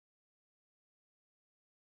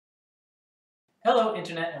Hello,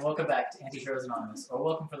 Internet, and welcome back to Antiheroes Anonymous, or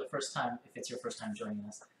welcome for the first time if it's your first time joining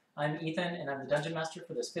us. I'm Ethan, and I'm the Dungeon Master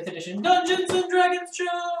for this 5th edition Dungeons & Dragons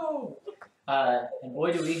show! And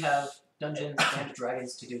boy, do we have Dungeons and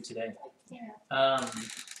Dragons to do today. Yeah.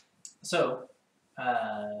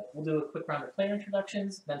 We'll do a quick round of player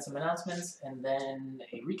introductions, then some announcements, and then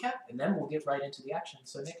a recap, and then we'll get right into the action.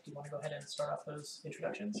 So Nick, do you want to go ahead and start off those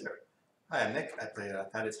introductions? Sure. Hi, I'm Nick. I play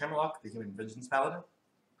Antechamber, the Human Vengeance Paladin.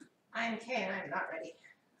 I'm Kay, and I'm not ready.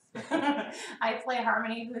 I play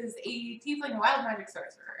Harmony, who is a tiefling wild magic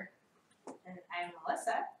sorcerer. And I'm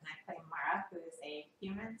Melissa, and I play Mara, who is a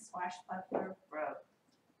human swashbuckler rogue.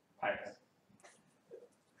 Pirate.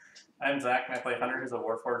 I'm Zach, and I play Hunter, who's a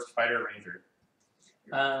Warforged fighter ranger.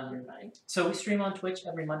 So we stream on Twitch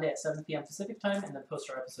every Monday at 7 p.m. Pacific time, and then post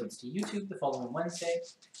our episodes to YouTube the following Wednesday.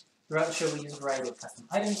 Throughout the show, we use a variety of custom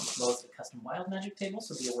items, as well as the custom wild magic table,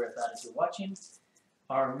 so be aware of that as you're watching.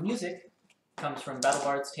 Our music comes from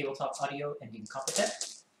BattleBards, TabletopAudio, and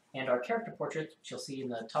Incompetech. And our character portraits, which you'll see in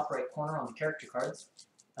the top right corner on the character cards,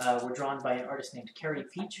 were drawn by an artist named Carrie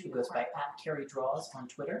Peach, who goes by @CarrieDraws on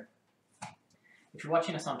Twitter. If you're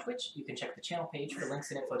watching us on Twitch, you can check the channel page for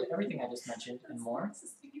links and info to everything I just mentioned and more.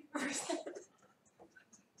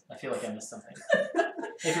 I feel like I missed something.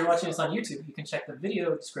 If you're watching us on YouTube, you can check the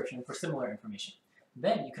video description for similar information.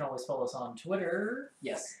 Then you can always follow us on Twitter.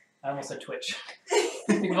 Yes, I almost said Twitch.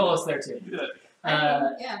 You can follow us there too.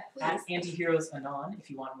 Yeah, At please. Antiheroes Anon if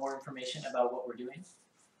you want more information about what we're doing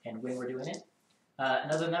and when we're doing it.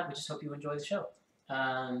 And other than that, we just hope you enjoy the show.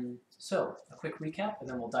 So, a quick recap, and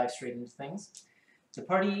then we'll dive straight into things. The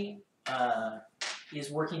party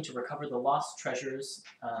is working to recover the lost treasures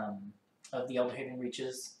of the Elderhaven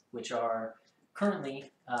Reaches, which are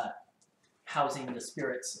currently housing the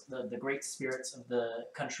spirits, the great spirits of the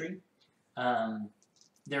country.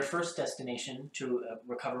 Their first destination to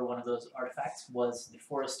recover one of those artifacts was the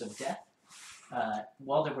Forest of Death.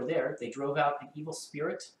 While they were there, they drove out an evil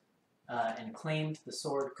spirit and claimed the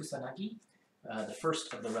sword Kusanagi, the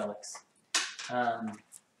first of the relics,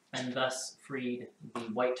 and thus freed the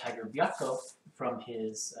white tiger Byakko from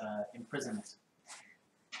his imprisonment,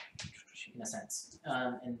 in a sense.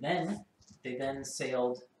 And then they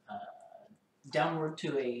sailed downward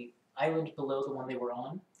to a island below the one they were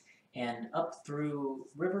on, and up through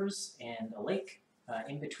rivers and a lake,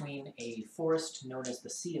 in between a forest known as the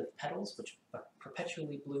Sea of Petals, which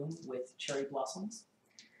perpetually bloom with cherry blossoms,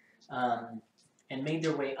 and made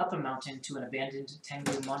their way up a mountain to an abandoned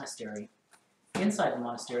Tengu monastery. Inside the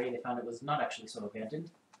monastery, they found it was not actually so abandoned,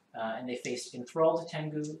 and they faced enthralled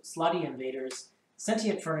Tengu, slutty invaders,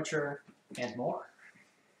 sentient furniture, and more.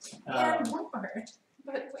 And more.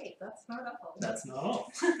 But wait, that's not all. That's not all.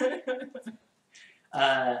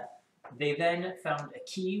 They then found a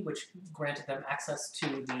key which granted them access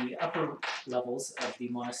to the upper levels of the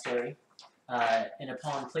monastery, and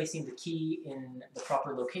upon placing the key in the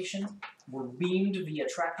proper location, were beamed via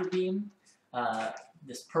tractor beam,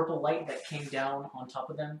 this purple light that came down on top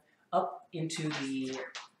of them, up into the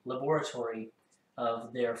laboratory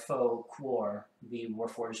of their foe, Quoor, the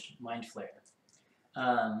Warforged Mind Flayer.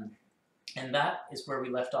 And that is where we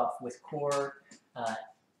left off, with Quoor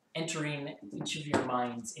entering each of your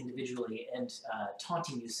minds individually and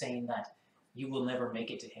taunting you, saying that you will never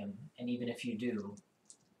make it to him, and even if you do,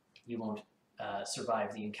 you won't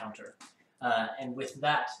survive the encounter. And with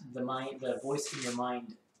that, the voice in your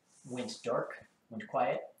mind went dark, went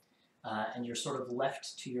quiet, and you're sort of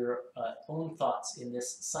left to your own thoughts in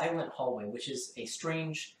this silent hallway, which is a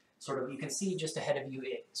strange sort of, you can see just ahead of you,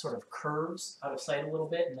 it sort of curves out of sight a little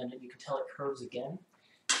bit, and then you can tell it curves again,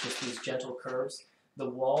 just these gentle curves. The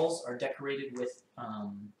walls are decorated with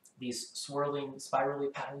these swirling, spirally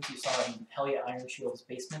patterns you saw in Helia Ironshield's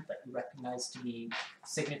basement that you recognize to be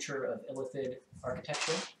signature of Illithid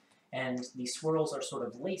architecture. And these swirls are sort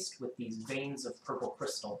of laced with these veins of purple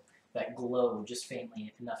crystal that glow just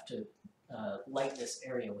faintly enough to light this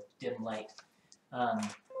area with dim light.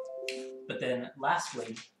 But then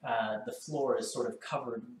lastly, the floor is sort of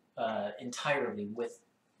covered entirely with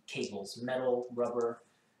cables, metal, rubber,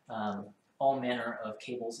 all manner of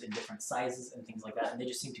cables in different sizes and things like that, and they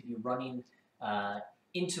just seem to be running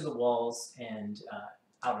into the walls and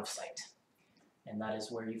out of sight. And that is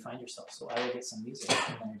where you find yourself. So I will get some music,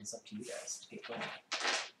 and then it is up to you guys to get going.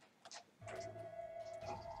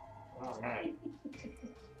 All right.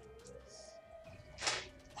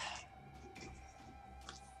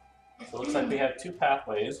 So it looks like we have two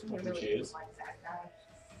pathways we can choose.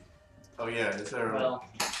 Oh yeah, is there? Well,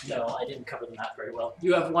 no, I didn't cover the map very well.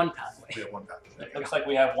 You have one pathway. We have one pathway. It looks like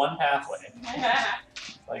we have one pathway.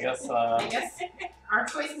 I guess. I guess our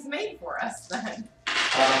choice is made for us then. The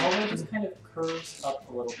hallway just kind of curves up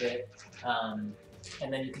a little bit,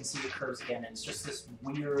 and then you can see it curves again, and it's just this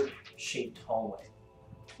weird shaped hallway.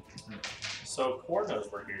 So Quoor knows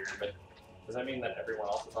we're here, but does that mean that everyone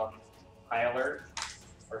else is on high alert?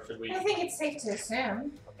 Or should we? I think it's safe to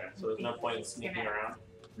assume. Okay, so there's no point in sneaking around?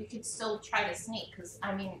 We could still try to sneak, because,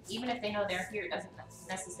 I mean, even if they know they're here, doesn't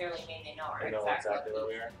necessarily mean they know our I know exact exactly where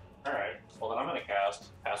we are. Alright, well then I'm going to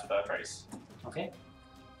cast Pass Without a Trace. Okay.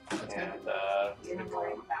 And, You're not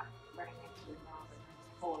worried about running into a wall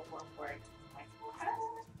that's full of wormwood.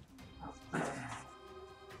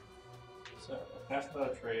 So, Pass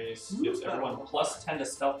Without a Trace gives everyone plus 10 to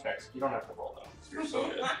stealth checks. You don't have to roll though. You're so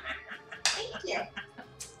good. Thank you.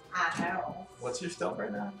 I know. What's your stealth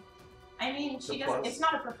right now? I mean, she The doesn't. plus? It's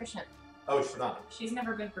not a proficient. Oh, she's not. She's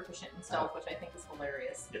never been proficient in stealth, which I think is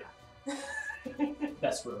hilarious. Yeah.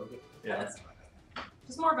 Best rogue. Yeah.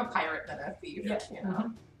 She's more of a pirate than a thief. Yeah. You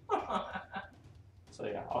know. So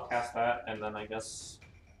yeah, I'll cast that, and then I guess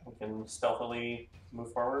we can stealthily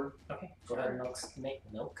move forward. Okay. Go ahead and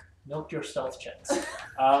milk your stealth checks.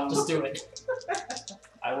 Just do it.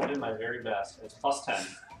 I will do my very best. It's plus 10.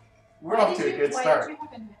 We're off to a good start. Why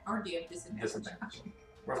did you have or do you have disadvantage? Disadvantage.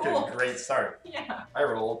 We're off to a great start. Yeah. I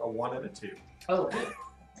rolled a 1 and a 2. Oh, good.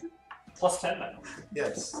 Plus 10 then.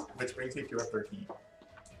 Yes, which brings me to a 13.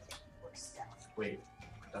 Wait,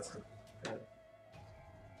 that's good.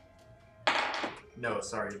 No,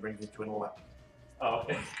 sorry, it brings me to an 11. Oh,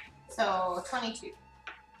 okay. So 22.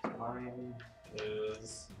 Mine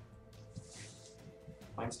is...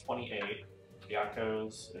 Mine's 28.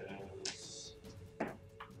 Yako's is...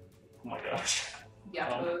 Oh my gosh.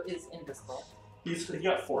 Yaku is invisible. He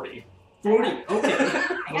got 40. 40. Okay.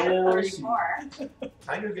 I got a 34.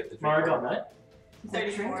 Time to get the Mara got what?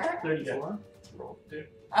 34? 34. roll, dude.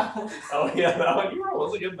 Oh. Oh yeah, that one you were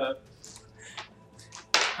really good then.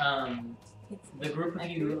 The group of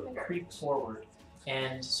you creep forward,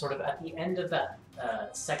 and sort of at the end of that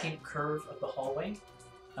second curve of the hallway,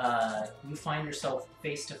 you find yourself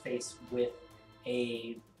face to face with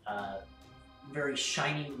a very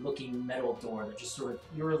shiny-looking metal door that just sort of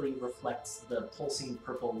eerily reflects the pulsing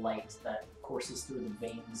purple light that courses through the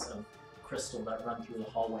veins of crystal that run through the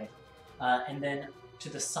hallway. And then to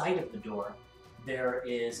the side of the door, there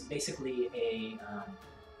is basically a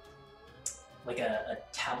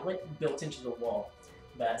tablet built into the wall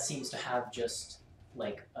that seems to have just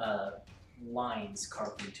like lines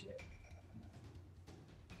carved into it.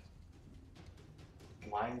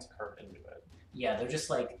 Lines carved into it. Yeah, they're just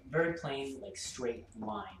like very plain, like straight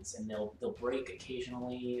lines, and they'll break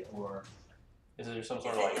occasionally, or Is there some Is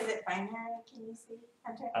sort of like... it binary? Can you see,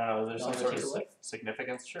 Hunter? I don't know, is there some You sort wanna of take a look?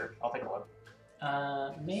 significance? Sure, I'll take a look.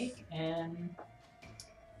 make an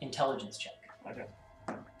intelligence check. Okay.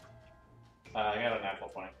 I got a natural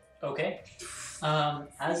 20. Okay.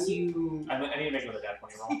 As you I need to make another nat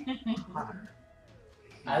 20 roll.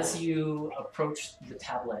 As you approach the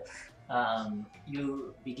tablet,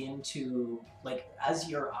 you begin to, like, as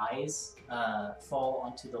your eyes fall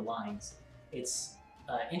onto the lines, it's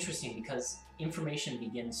interesting because information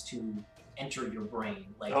begins to enter your brain,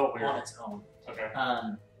 like, Oh, weird. on its own. Okay.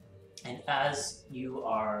 And as you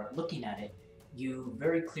are looking at it, you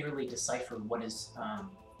very clearly decipher what is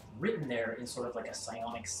written there in sort of like a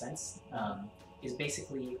psionic sense, is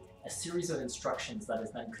basically a series of instructions that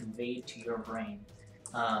is then conveyed to your brain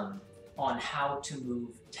on how to move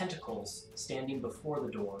tentacles standing before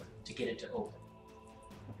the door to get it to open.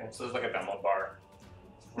 Okay, so there's like a download bar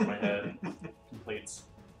where my head completes.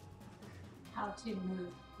 How to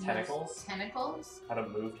move Tentacles? Tentacles? How to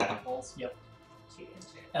move tentacles. Yep. Shoot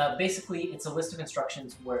into. Basically, it's a list of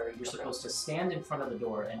instructions where you're supposed to stand in front of the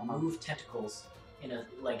door and move tentacles in a,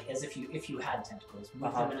 like, as if you had tentacles,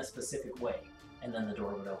 move them in a specific way, and then the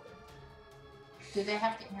door would open. Do they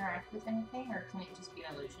have to interact with anything, or can it just be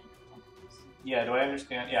an illusion of tentacles? Yeah, do I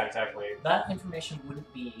understand? Yeah, exactly. That information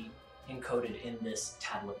wouldn't be encoded in this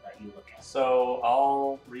tablet that you look at. So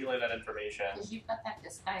I'll relay that information. Because you've got that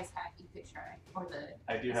disguise hat you could try, or the.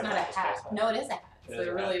 I do It's have not a that disguise hat. No, it is a hat. It It's is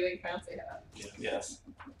a a really big fancy hat. Yes.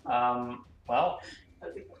 Well,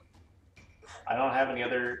 I don't have any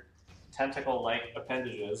other tentacle-like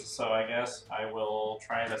appendages, so I guess I will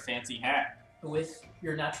try the fancy hat. With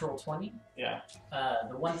your natural 20, Yeah.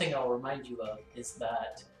 the one thing I'll remind you of is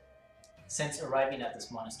that since arriving at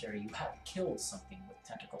this monastery, you have killed something with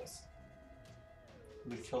tentacles,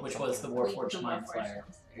 We killed which something. was the Warforged Mind Flyer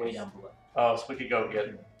way down below. Oh, so we could go get.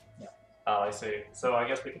 Yeah. Oh, I see. So I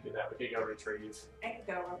guess we could do that. We could go retrieve. I could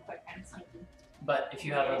go real quick. I'm sneaky. But if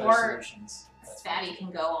you have other Or solutions, that's fine. Fatty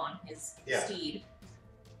can go on his Yeah. steed.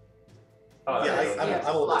 Oh, Yeah, that's I'm Yeah,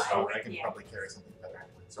 a little bit fly. stronger. I can Yeah. probably carry something better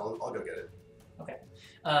anyway, so I'll go get it.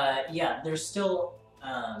 Yeah, there's still.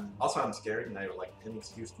 Also, I'm scared, and I would like any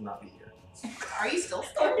excuse to not be here. Are you still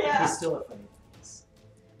scared? He's still afraid of things.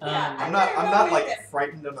 Yeah, I'm better not go with like it.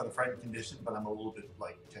 frightened. I'm not a frightened condition, but I'm a little bit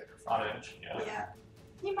like On terrified. edge. Yeah. Yeah.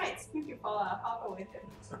 He might spook you fall off. I'll go with him.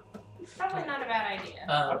 Probably not a bad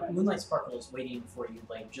idea. Moonlight Sparkle is waiting for you,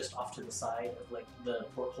 like just off to the side of like the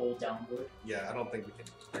porthole downward. Yeah, I don't think we can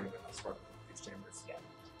bring them as far as these chambers.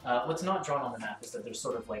 What's not drawn on the map is that there's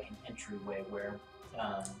sort of like an entryway where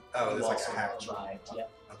Oh, you there's like also a hatch. arrived. Yeah.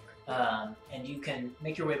 Okay. And you can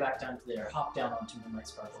make your way back down to there, hop down onto Moonlight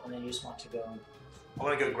Sparkle, and then you just want to go. I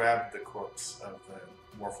want to go grab the corpse of the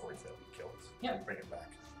Warforged that we killed Yeah. and bring it back.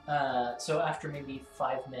 So after maybe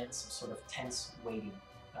 5 minutes of sort of tense waiting,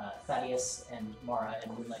 Thaddeus and Mara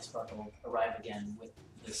and Moonlight Sparkle arrive again with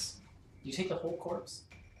this. Do you take the whole corpse?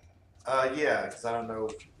 Yeah, because I don't know.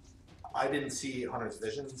 I didn't see Hunter's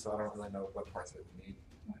vision, so I don't really know what parts of it we need.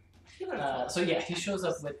 So yeah, he shows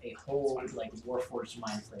up with a whole like Warforged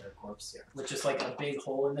Mind Flayer corpse, which is like a big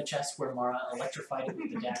hole in the chest where Mara electrified it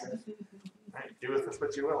with the dagger. Alright, do with this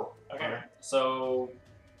what you will. Okay. So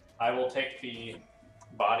I will take the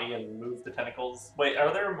body and move the tentacles. Wait,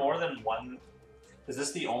 are there more than one? Is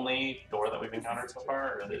this the only door that we've encountered so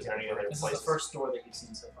far, or is there any other This places? is the first door that you've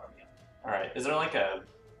seen so far. Yeah. All right. Is there like a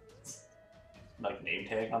name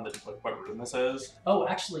tag on the what room this is? Oh,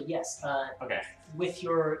 actually, yes. Okay. With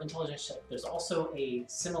your intelligence check, there's also a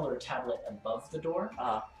similar tablet above the door.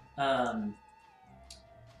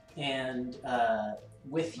 And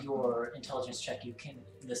with your intelligence check, you can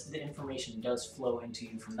the information does flow into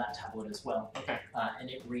you from that tablet as well. Okay. And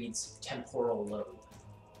it reads temporal lobe.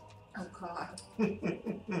 Oh god.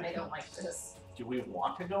 I don't like this. Do we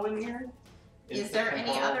want to go in here? Is there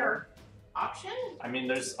any other option? I mean,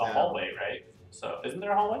 there's a No. hallway, right? So isn't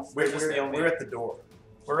there a hallway? We're, Is this the only? we're at the door.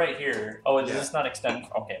 We're right here. Oh, is Yeah. this not extend?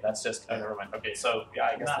 Okay, that's just. Oh, Yeah. never mind. Okay, so yeah,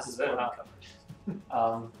 I guess Map this is is it. fully Huh?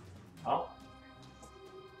 covered. Well,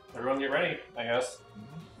 everyone get ready, I guess.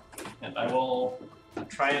 And I will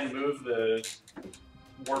try and move the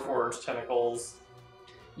Warforged tentacles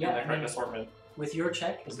in Yeah, the and correct then assortment. with your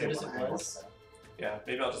check, as They good as it want to have was, Yeah,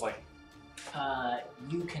 maybe I'll just like.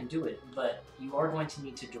 you can do it, but you are going to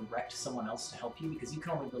need to direct someone else to help you because you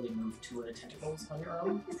can only really move 2 of the tentacles on your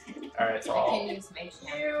own. Alright, so I I'll. can use Mage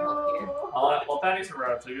Hand to help you. Well, Thaddeus will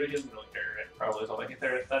run, so he doesn't really care, right? Probably. So I'll like,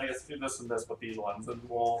 there, Thaddeus, do this and this with these ones, and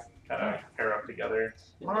we'll kind of pair up together.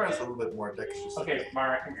 Mara's a little bit more dexterous. Okay,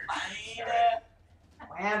 Mara, come here.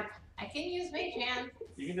 Alright. I can use Mage Hand.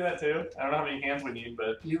 You can do that too. I don't know how many hands we need,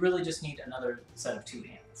 but. You really just need another set of 2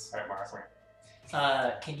 hands. Alright, Mara, come here.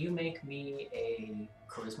 Can you make me a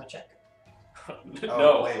charisma check?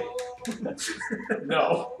 No. wait.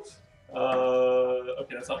 No.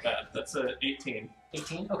 Okay, that's not bad. That's a 18.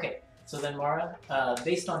 18? Okay. So then Mara,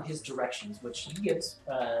 based on his directions, which he gives,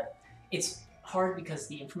 it's hard because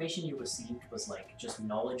the information you received was like just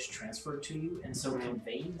knowledge transferred to you, and so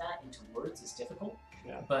conveying that into words is difficult.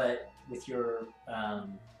 Yeah. But with your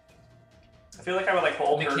I feel like I would like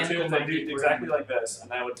hold her Mechanical too, and then monkey do exactly brain. like this,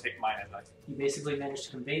 and I would take mine and like. you basically managed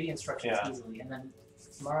to convey the instructions Yeah. easily, and then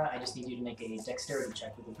Mara, I just need you to make a dexterity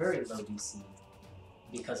check with a very low DC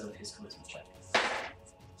because of his charisma check.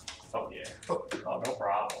 Oh yeah. Oh, no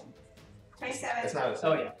problem. 27. It's not a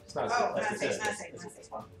Oh yeah. It's not a Oh, that's not the six, test. not six, This not is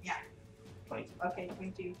six. one. Yeah. 22. Okay,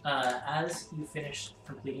 22. As you finish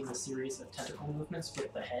completing the series of tentacle movements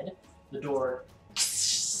with the head, the door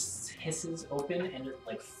hisses open and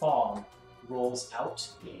like fog rolls out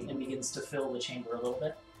and begins to fill the chamber a little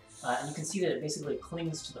bit. And you can see that it basically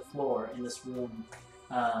clings to the floor in this room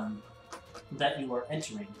that you are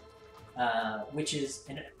entering, which is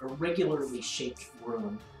an irregularly shaped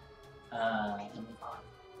room. I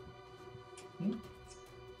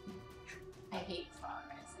hate fog.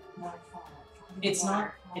 It's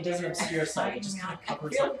not. It doesn't obscure sight. It just kind of I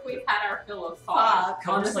covers feel like like we've had our fill of fog on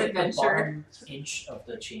covers this like the adventure. bottom inch of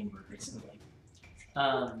the chamber, basically.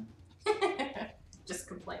 Just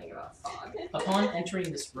complaining about fog. Upon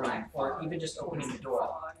entering this room, or even just opening the door,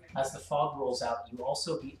 as the fog rolls out, you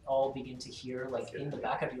also all begin to hear, like in the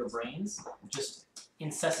back of your brains, just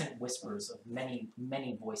incessant whispers of many,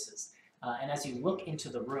 many voices. And as you look into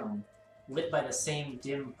the room, lit by the same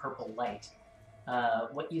dim purple light,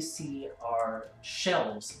 what you see are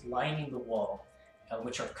shelves lining the wall,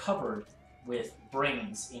 which are covered with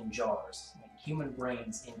brains in jars, like human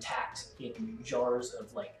brains intact in jars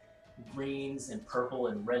of like greens and purple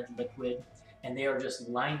and red liquid, and they are just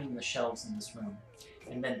lining the shelves in this room.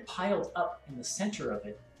 And then piled up in the center of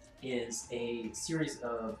it is a series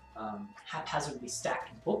of haphazardly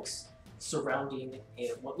stacked books surrounding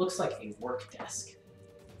what looks like a work desk.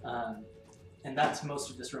 And that's most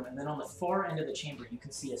of this room. And then on the far end of the chamber, you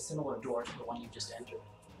can see a similar door to the one you just entered.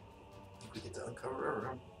 We get to uncover a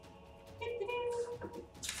room.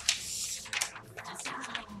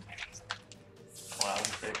 Wow,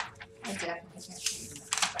 big. I definitely can't see you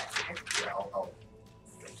back here. Yeah, I'll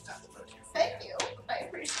tap the here. Thank you. I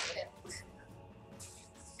appreciate it.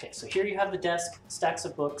 Okay, so here you have the desk, stacks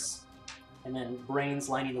of books, and then brains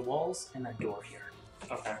lining the walls, and that door here.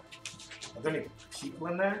 Okay. Are there any people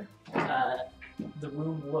in there? The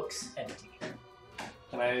room looks empty.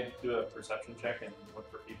 Can I do a perception check and look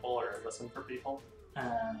for people or listen for people?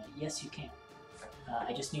 Yes, you can.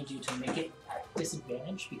 I just need you to make it at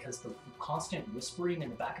disadvantage because the constant whispering in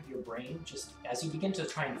the back of your brain, just as you begin to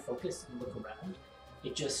try and focus and look around,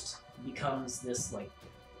 it just becomes this like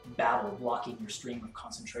battle blocking your stream of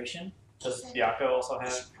concentration. Does Biako also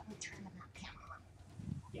have? Probably turn the map camera on.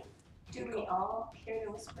 Yeah. Do we all hear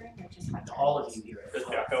the whispering or just like All of you hear it. Does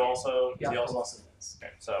Biako also? Does he Biako also? also does.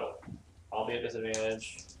 Okay, so I'll be at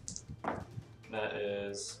disadvantage. That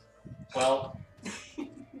is, well,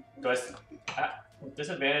 do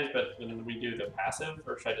disadvantage, but then we do the passive,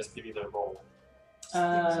 or should I just give you the roll?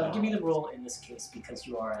 Give me the roll in this case because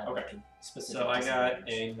you are at Okay. like, a specific So I got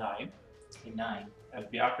disadvantage. a 9, A 9. and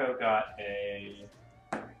Biako got a.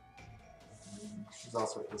 She's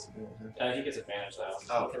also at disadvantage. He gets advantage though.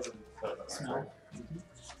 Oh, Because of So, smell.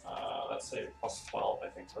 let's say plus 12, I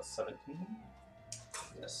think, so that's 17.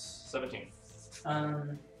 Yes, 17.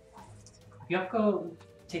 Biako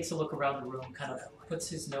takes a look around the room, kind of puts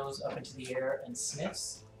his nose up into the air and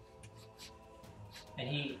sniffs. And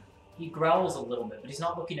he growls a little bit, but he's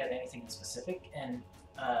not looking at anything in specific. And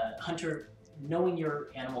Hunter, knowing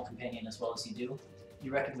your animal companion as well as you do,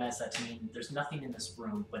 you recognize that to mean there's nothing in this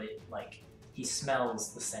room, but it like he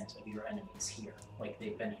smells the scent of your enemies here, like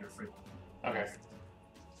they've been here frequently. Okay.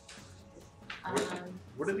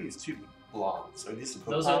 what are these two blobs? Are these the book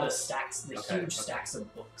Those are the piles? stacks, the Okay, huge okay. stacks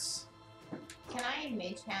of books. Can I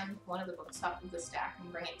mage hand one of the books off of the stack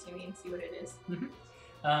and bring it to me and see what it is?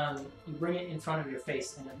 You bring it in front of your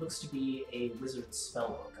face, and it looks to be a wizard's spell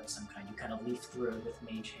book of some kind. You kind of leaf through it with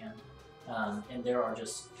mage hand, and there are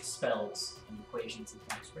just spells and equations and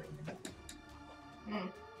things written in it.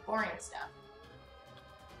 Boring stuff.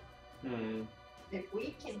 Hmm. If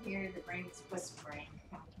we can hear the brains whispering,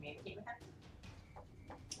 can we communicate with them?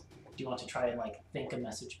 Do you want to try and like think a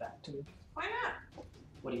message back to it? Why not?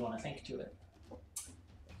 What do you want to think to it?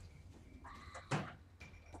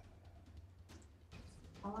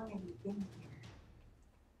 How long have you been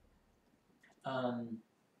here?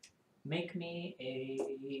 Make me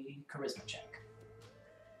a charisma check.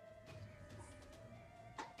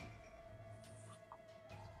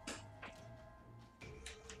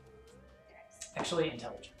 Actually,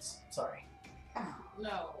 intelligence. Sorry. Oh,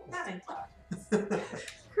 no. Not intelligence.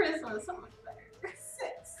 Charisma is so much better.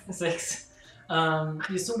 6. 6.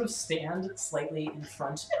 You sort of stand slightly in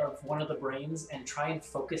front of one of the brains and try and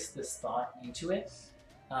focus this thought into it,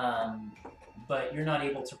 but you're not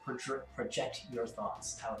able to project your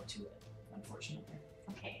thoughts out to it, unfortunately.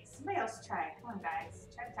 Okay, somebody else try. Come on, guys.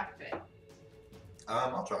 Try to talk to it.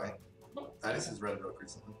 I'll try. This has read a book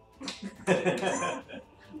recently.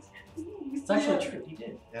 It's actually true, you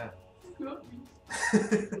did. Yeah.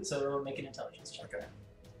 So make an intelligence check. Okay.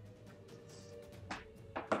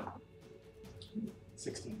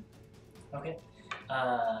 16. Okay.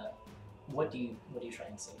 What do you try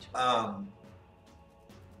and say to it?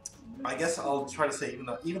 I guess I'll try to say,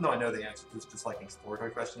 even though I know the answer, it's just like an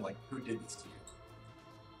exploratory question, like who did this to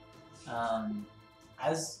you?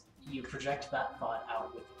 As you project that thought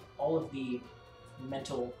out with all of the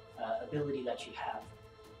mental ability that you have,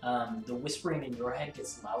 the whispering in your head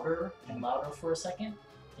gets louder and louder for a second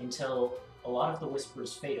until a lot of the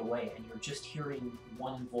whispers fade away and you're just hearing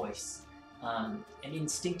one voice. And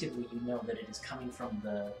instinctively you know that it is coming from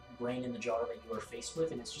the brain in the jar that you are faced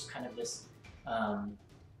with, and it's just kind of this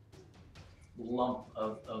lump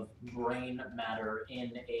of brain matter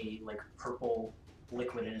in a like purple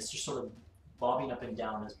liquid, and it's just sort of bobbing up and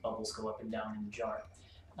down as bubbles go up and down in the jar.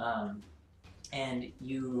 And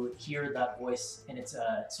you hear that voice, and it's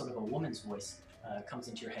sort of a woman's voice comes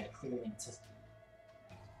into your head clearly, and it says,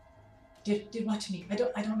 "Did what to me? I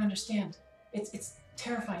don't understand. It's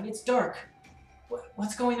terrifying. It's dark.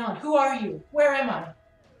 What's going on? Who are you? Where am I?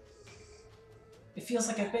 It feels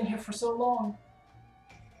like I've been here for so long."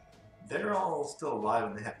 They're all still alive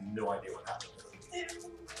and they have no idea what happened to them.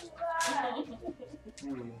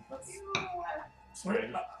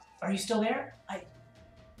 Strange. Are you still there?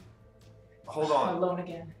 Hold I'm on. alone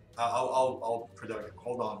again. I'll product it.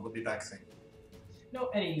 Hold on. We'll be back soon. No,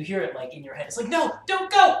 and you hear it like in your head. It's like, no,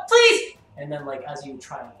 don't go, please, And then like as you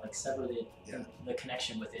try and like sever Yeah. the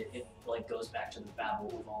connection with it, it like goes back to the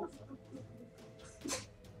babble of all of them.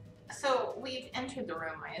 So we've entered the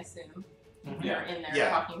room, I assume. Mhm. We're in there Yeah.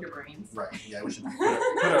 talking to brains. Right. Yeah, we should put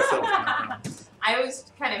ourselves in that room. I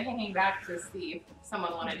was kind of hanging back to see if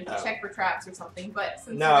someone wanted to Oh. check for traps or something, but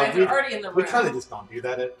since No, you guys we- are already in the We room, kind of just don't do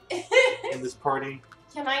that in this party.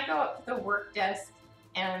 can I go up to the work desk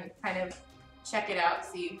and kind of check it out,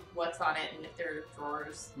 see what's on it, and if there are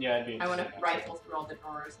drawers? Yeah, I'd be I want to interested. rifle through all the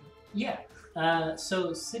drawers. Yeah.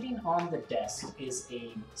 So sitting on the desk is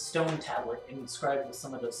a stone tablet inscribed with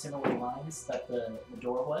some of those similar lines that the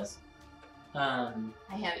door was. I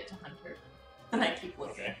hand it to Hunter, and I keep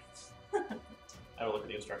looking. Okay. I will look at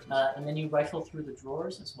the instructions. And then you rifle through the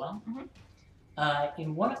drawers as well. Mhm.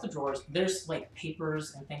 In one of the drawers, there's like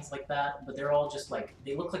papers and things like that, but they're all just like,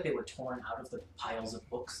 they look like they were torn out of the piles of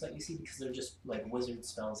books that you see because they're just like wizard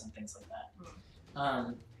spells and things like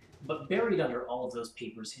that. But buried under all of those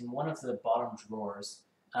papers, in one of the bottom drawers,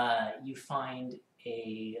 you find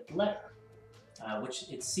a letter, which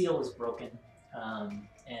its seal is broken,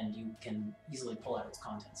 and you can easily pull out its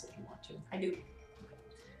contents if you want to. I do.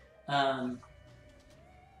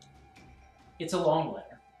 It's a long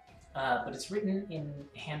letter, but it's written in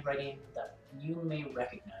handwriting that you may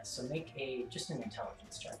recognize. So make just an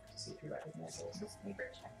intelligence check to see if you recognize it. This is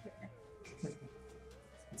favorite check here.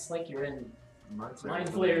 It's like you're in Mind Mind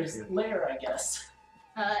Flayer's lair, I guess.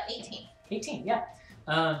 18. 18, yeah.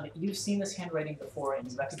 You've seen this handwriting before, and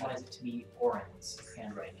you recognize it to be Oren's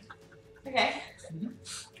handwriting. Okay.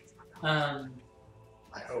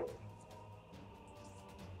 I hope.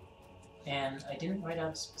 And I didn't write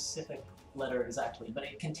out a specific letter exactly, but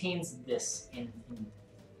it contains this in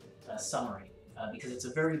a summary, because it's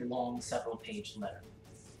a very long, several-page letter.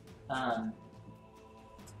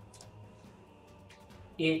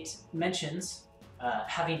 It mentions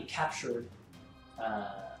having captured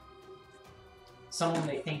someone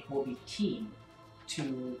they think will be key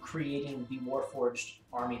to creating the Warforged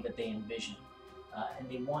army that they envision. And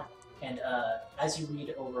they want, and as you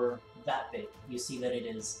read over that bit, you see that it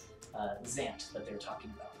is Zant that they're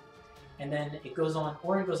talking about. And then it goes on,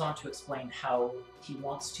 Oren goes on to explain how he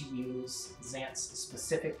wants to use Zant's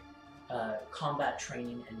specific combat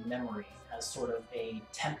training and memory as sort of a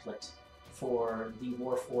template for the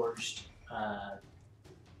Warforged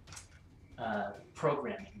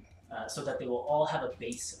programming, so that they will all have a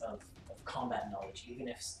base of combat knowledge, even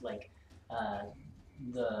if like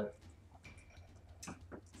the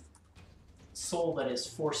soul that is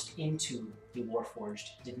forced into the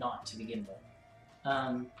Warforged did not to begin with.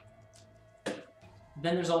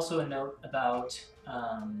 Then there's also a note about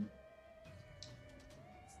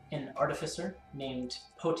an artificer named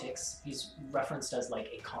Potix. He's referenced as like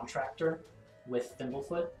a contractor with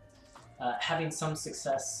Thimblefoot, having some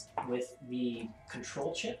success with the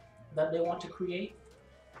control chip that they want to create,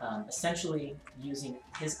 essentially using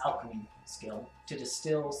his alchemy skill to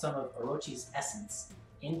distill some of Orochi's essence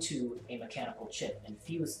into a mechanical chip and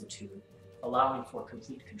fuse the two, allowing for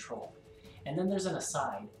complete control. And then there's an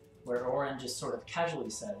aside where Oren just sort of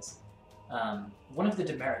casually says, one of the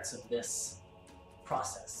demerits of this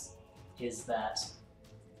process is that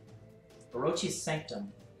Orochi's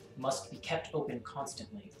sanctum must be kept open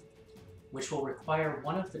constantly, which will require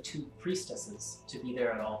one of the two priestesses to be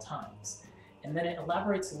there at all times. And then it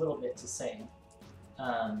elaborates a little bit to say,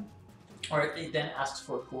 or it then asks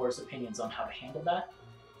for Quoor's opinions on how to handle that,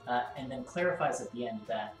 and then clarifies at the end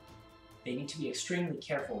that they need to be extremely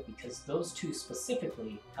careful because those two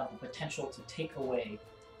specifically have the potential to take away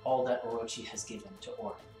all that Orochi has given to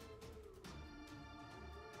Oren.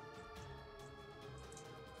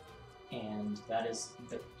 And that is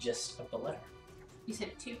the gist of the letter. You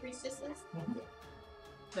said 2 priestesses Mhm.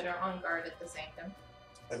 that are on guard at the sanctum.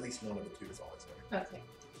 At least one of the two is always there. Okay.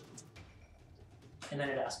 And then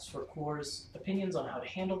it asks for Quoor's opinions on how to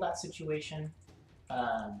handle that situation,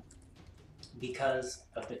 because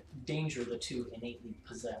of the danger the two innately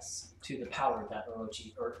possess to the power that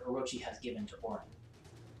Orochi has given to Oren.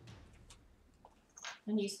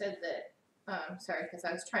 And you said that, sorry, because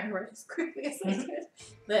I was trying to work as quickly as I could,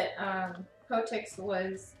 that Potix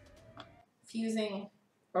was fusing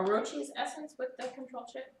Orochi's essence with the control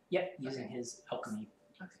chip? Yep, using Okay. his alchemy.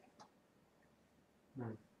 Okay.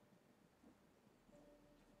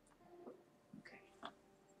 Okay.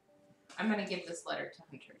 I'm going to give this letter to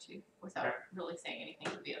Hunter, too, without Okay. really saying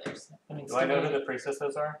anything to the others. Do I know who the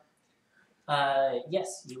priestesses are?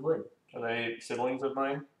 Yes, you would. Are they siblings of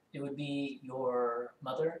mine? It would be your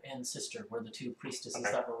mother and sister were the two priestesses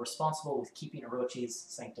Okay. that were responsible with keeping Orochi's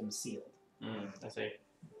sanctum sealed. I see.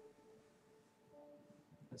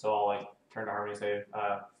 And so I'll like turn to Harmony and say,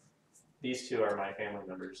 These two are my family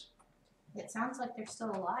members. It sounds like they're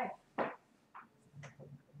still alive.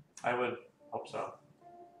 I would hope so.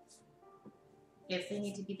 If they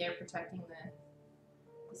need to be there protecting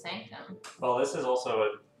the sanctum. Well, this is also a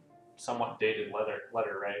somewhat dated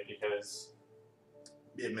letter, right? Because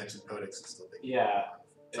It mentioned Codex is still big. yeah,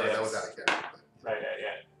 Sorry, that was it's- out of character. But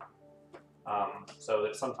right, so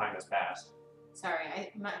that some time has passed. Sorry,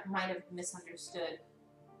 I might have misunderstood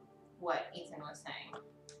what Ethan was saying.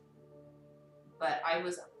 But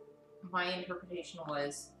my interpretation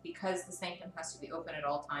was because the sanctum has to be open at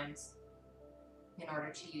all times in order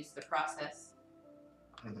to use the process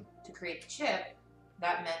to create the chip,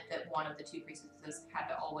 that meant that one of the two priestesses had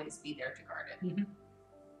to always be there to guard it.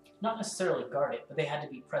 Not necessarily guard it, but they had to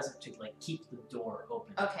be present to like keep the door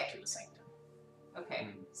open Okay. to the sanctum. Okay,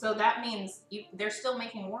 so that means they're still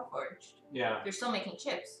making Warforged. Yeah, They're still making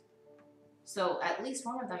chips. So at least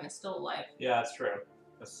one of them is still alive. yeah, that's true.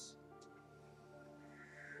 That's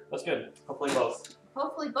good. Hopefully both.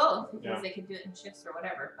 Hopefully both, because Yeah. they could do it in shifts or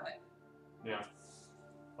whatever, but Yeah.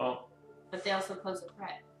 Well, they also pose a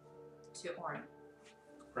threat to Orin.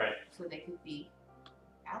 right. So they could be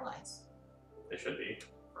allies They should be.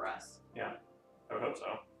 for us. I would hope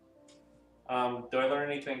so. Do I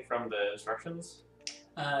learn anything from the instructions?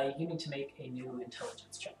 You need to make a new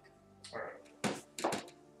intelligence check. Alright.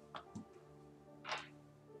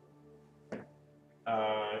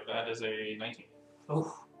 That is a 19.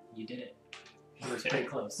 Oh, you did it. You were Okay. pretty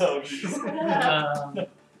close. Oh, jeez.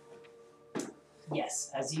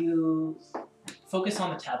 Yes, as you focus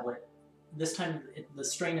on the tablet, this time the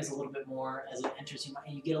strain is a little bit more as it enters your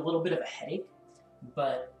mind. You get a little bit of a headache,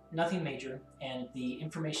 but nothing major, and the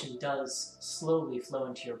information does slowly flow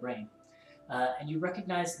into your brain. And you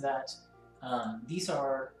recognize that these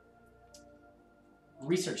are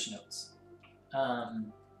research notes,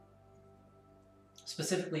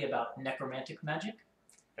 specifically about necromantic magic,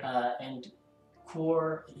 and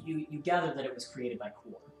Quoor. You gather that it was created by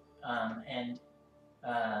Quoor, and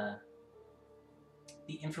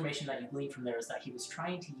the information that you glean from there is that he was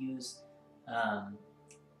trying to use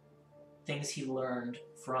things he learned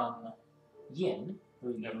from Yin,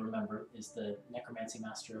 who you remember is the necromancy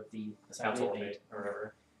master of the Assembly Council of Eight. or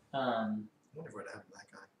whatever. I wonder what happened to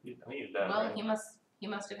that guy. I think he's dead. Well, right? he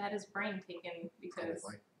must have had his brain taken because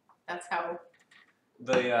Probably. that's how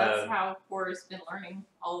The Quoor's been learning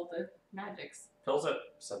all of the magics. Philzip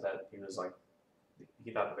said that he was like,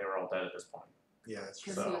 he thought that they were all dead at this point. Yeah, that's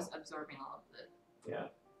true. Because So- he was absorbing all of the. Yeah.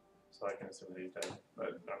 So I can assume that he's dead, but I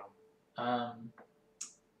don't know.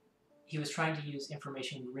 He was trying to use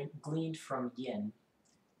information gleaned from Yin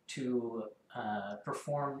to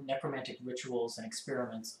perform necromantic rituals and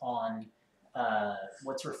experiments on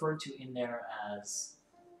what's referred to in there as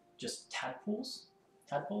just tadpoles.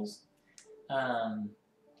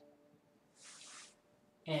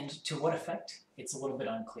 And to what effect, it's a little bit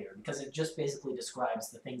unclear, because it just basically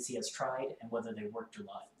describes the things he has tried and whether they worked or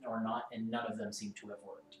not, and none of them seem to have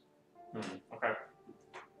worked. Okay.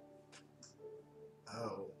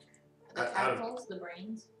 Oh. The Out of- tadpoles, the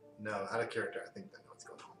brains. No, out of character, I think I know what's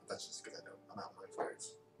going on. But that's just because I know about mind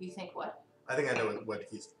flayers. You think what? I think I know what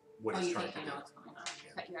he's Oh, you trying think to you do. know what's going on?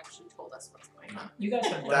 I thought you actually told us what's going on. You guys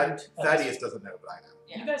have learned. That at Thaddeus this- doesn't know, but I know.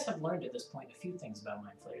 Yeah. You guys have learned at this point a few things about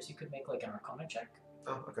mind flayers. You could make like an Arcana check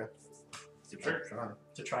Oh, okay. Sure. Try.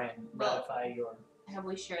 to try and Well, ratify your. Have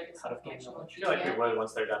we shared this Out of game information knowledge. with I feel you like we yet? would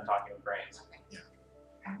once they're done talking with brains.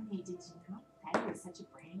 Emily, did you know that was such a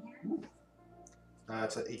brainiac?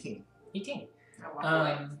 It's at 18. 18. I walk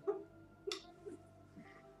away.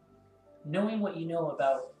 Knowing what you know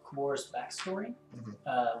about Quoor's backstory,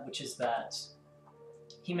 which is that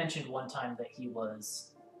he mentioned one time that he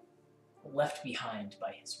was left behind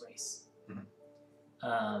by his race.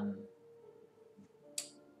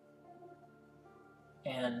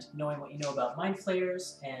 And knowing what you know about mind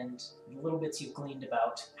flayers and the little bits you've gleaned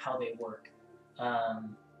about how they work,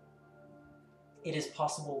 it is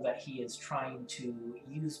possible that he is trying to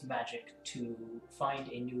use magic to find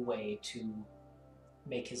a new way to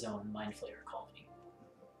make his own mind flayer colony.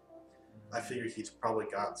 I figured he's probably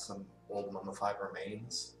got some old mummified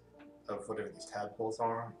remains of whatever these tadpoles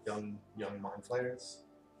are, young mind flayers.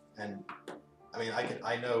 And I mean,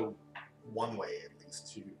 I know one way at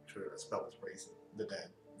least to a spell to raise the dead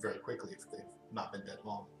very quickly if they've not been dead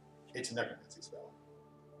long. It's a necromancy spell.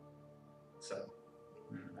 So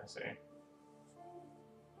I see.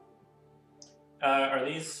 Are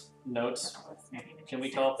these notes? Can we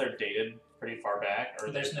tell if they're dated pretty far back,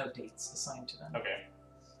 or There's no dates assigned to them. Okay.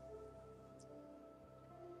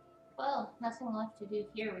 Well, nothing left to do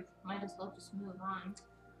here. We might as well just move on.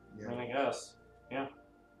 yeah. I guess. Yeah.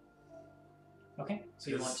 Okay, so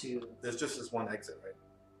you want to... There's just this one exit, right?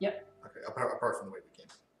 Yep. Okay, apart from the way we came.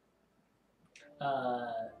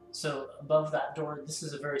 So above that door, this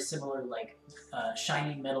is a very similar, like,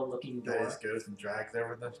 shiny metal-looking door. That just goes and drags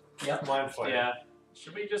over the Yep. mind flayer. Yeah.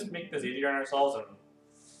 Should we just make this easier on ourselves and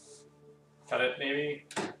cut it, maybe?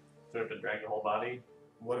 Do we have to drag the whole body?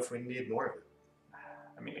 What if we need more of it?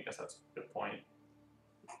 I mean, I guess that's a good point.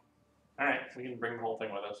 Alright, we can bring the whole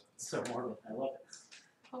thing with us. So morbid. I love it.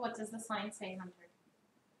 Well, what does the sign say, Hunter?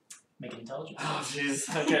 Make it intelligent. Oh, jeez.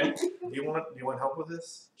 Okay. Do you want help with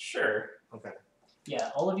this? Sure. Okay.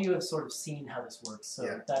 Yeah, all of you have sort of seen how this works. So,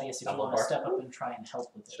 Yeah. Thaddeus, if you Double want to bar. step up and try and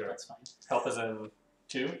help with it, Sure. that's fine. Help as in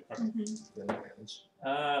 2? Okay. Then advantage.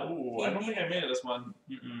 Ooh, I don't think I made it this one.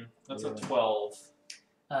 That's a Yeah. 12.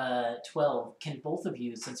 12. Can both of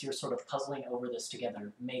you, since you're sort of puzzling over this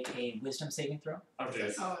together, make a wisdom saving throw? Oh,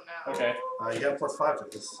 jeez. Oh no. Okay. You got +5 to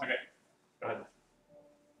this. Go ahead.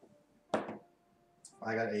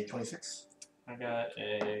 I got a 26. I got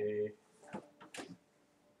a...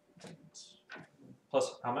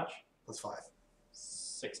 Plus how much? +5.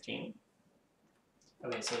 16.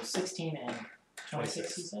 Okay, so 16 and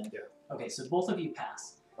 26, you said? Yeah. Okay, so both of you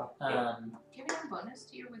pass. Oh, good. Do you have a bonus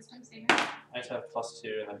to your wisdom saving? I just have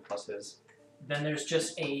 +2 and then plus his. Then there's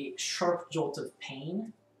just a sharp jolt of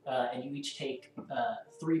pain, and you each take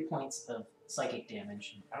 3 points of psychic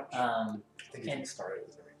damage. Ouch. I think you And- can start it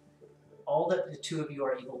with me. All that the two of you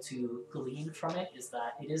are able to glean from it is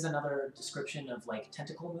that it is another description of like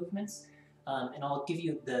tentacle movements, and I'll give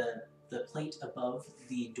you the plate above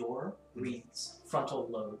the door reads frontal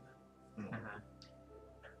lobe. I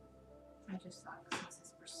just thought since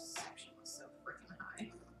his perception was so freaking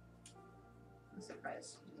high. I'm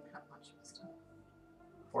surprised he didn't have much wisdom.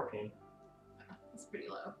 14. It's pretty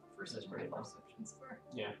low for such a pretty high low. perception score.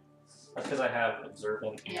 That's because I have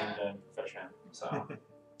observant and Yeah. proficient. So,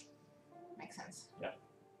 Makes sense.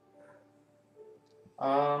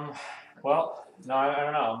 well, no, I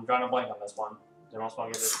don't know. I'm drawing a blank on this one. Do you want to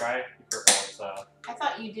give it a try? Be careful. So, I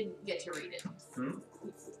thought you didn't get to read it. Hmm?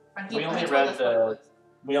 He We only told read us what it the- was.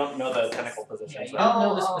 we don't know the tentacle positions. Yeah, you right? don't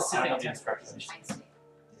know the Oh, I specific don't know the tentacle instructions. position. I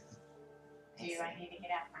see. Do I need to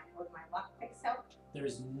get out my lockpick help? There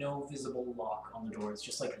is no visible lock on the door. It's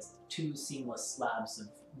just like two seamless slabs of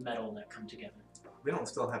metal that come together. We don't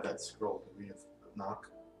still have that scroll. Do we have knock?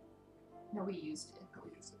 No, we used it No,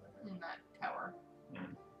 we used it. Okay. in that tower.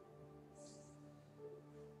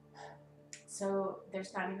 So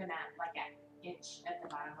there's not even like an inch at the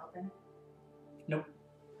bottom open.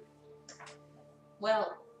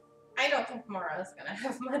 Well, I don't think Mara's gonna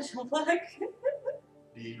have much luck.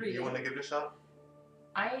 Do you Really? want to give it a shot?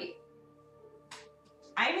 I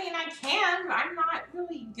mean, I can, but I'm not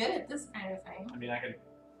really good at this kind of thing. I mean, I could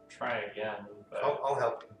try again, but I'll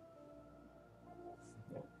help you.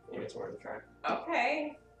 maybe it's worth a try.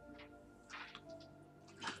 Okay.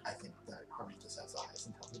 I think that Harvey just has eyes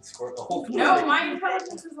and helped score the whole No, thing. my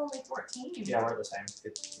intelligence is only 14. Yeah, we're the same.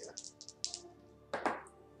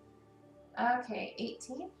 Okay,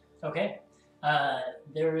 18. Okay.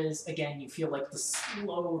 There is, again, you feel like the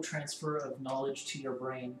slow transfer of knowledge to your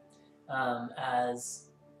brain as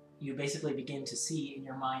you basically begin to see in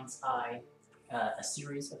your mind's eye a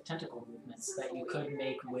series of tentacle movements that you could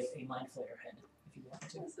make with a mind flayer head if you wanted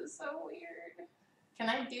to. This is so weird. Can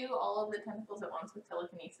I do all of the tentacles at once with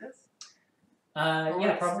telekinesis? Or would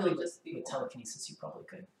Yeah, it probably still just be with one? telekinesis you probably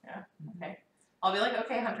could. Okay. I'll be like,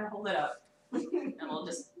 okay, Hunter, hold it up. And we'll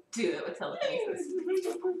just do it with telekinesis.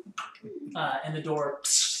 And the door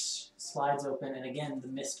slides open, and again, the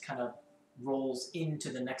mist kind of rolls into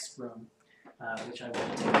the next room, which I will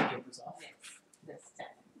take the papers off. This time.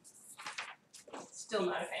 Still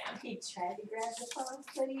not a fan. He tried to grab the phone,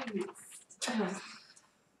 but he missed.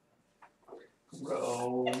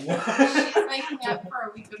 Row. She's making up for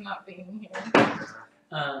a week of not being here.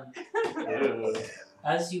 Ew.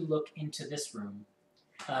 As you look into this room,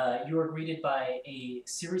 you are greeted by a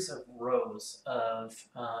series of rows of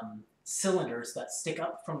cylinders that stick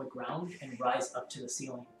up from the ground and rise up to the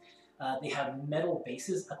ceiling. They have metal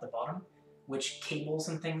bases at the bottom, which cables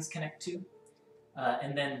and things connect to.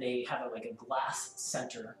 And then they have like a glass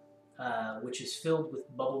center, which is filled with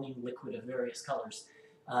bubbling liquid of various colors.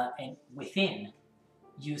 And within,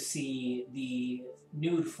 you see the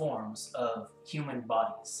nude forms of human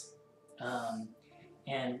bodies.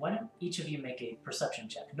 And why don't each of you make a perception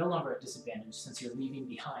check? No longer at disadvantage, since you're leaving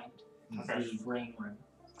behind Okay. the brain room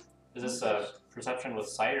Is this a perception with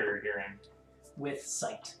sight or hearing? with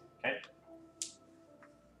sight. Okay.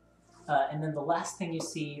 And then the last thing you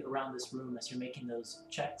see around this room as you're making those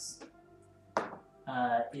checks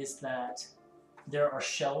is that there are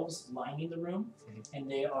shelves lining the room, and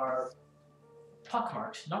they are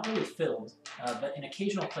pockmarked, not really filled, but in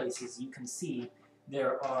occasional places you can see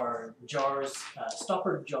there are jars,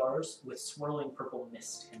 stoppered jars with swirling purple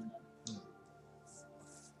mist in them.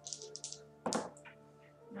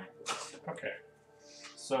 Okay.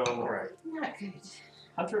 So Alright. Not good.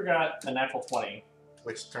 Hunter got a natural 20.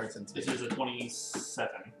 Which turns into This is a 27.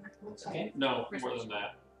 Okay. No, more than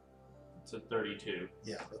that. It's a 32.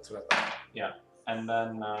 Yeah, that's what I thought. And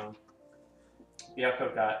then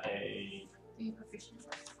Biako got a Are you proficient?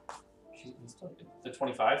 the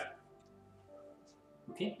 25.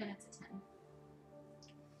 Okay. Then it's a 10.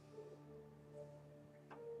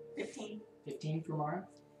 15. 15 for Mara.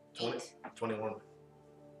 21.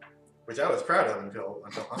 Which I was proud of until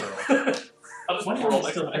Hunter. I'll just 21 roll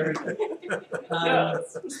is still very good. Yeah,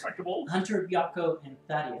 that's respectable. Hunter, Biako, and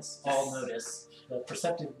Thaddeus all notice, the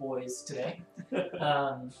perceptive boys today,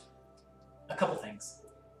 a couple things.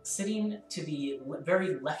 Sitting to the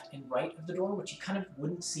very left and right of the door, which you kind of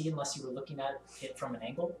wouldn't see unless you were looking at it from an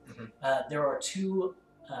angle, there are two.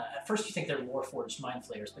 At first, you think they're warforged mind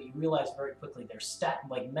flayers, but you realize very quickly they're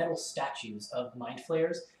like metal statues of mind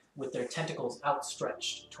flayers with their tentacles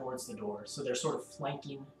outstretched towards the door. So they're sort of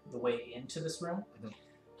flanking the way into this room.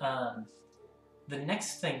 The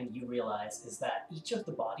next thing you realize is that each of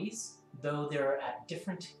the bodies, though they're at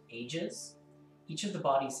different ages, each of the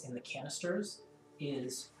bodies in the canisters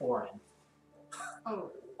is Orin.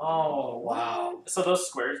 Oh. Oh wow! So those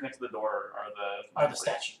squares next to the door are the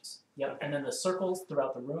Statues. Yep. And then the circles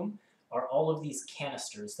throughout the room are all of these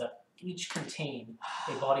canisters that each contain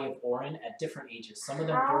a body of Orin at different ages. Some of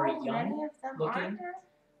them very How young many of them looking.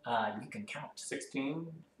 are You can count. 16?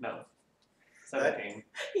 No. 17.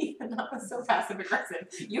 there? That was so passive aggressive.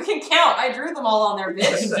 You can count. I drew them all on their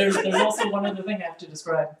bitch. there's also one other thing I have to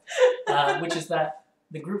describe, which is that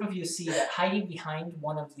the group of you see that hiding behind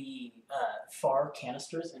one of the far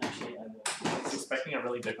canisters, and actually I will. I was expecting a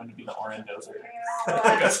really big one to be the orange dozer.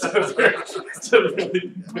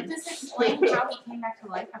 Would this explain how he came back to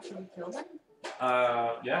life after we killed him?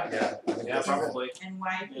 Yeah, probably. And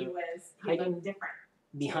why he was Hiding different.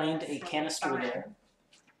 Behind a canister there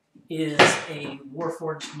is a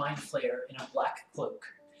warforged mind flayer in a black cloak,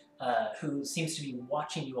 who seems to be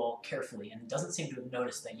watching you all carefully and doesn't seem to have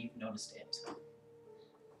noticed that you've noticed it.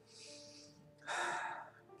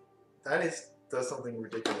 That does something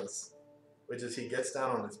ridiculous, which is he gets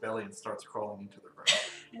down on his belly and starts crawling into the room.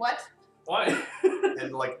 What? Why?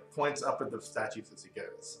 And like points up at the statues as he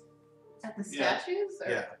goes. At the Yeah. statues?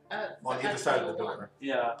 Or, Yeah, on either side of the door.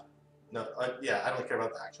 Yeah. No, yeah, I don't care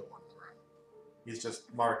about the actual one in the room. He's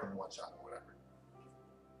just marking one shot or whatever.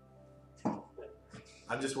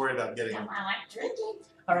 I'm just worried about getting him. I like drinking.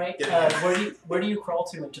 All right, Yeah. where do you crawl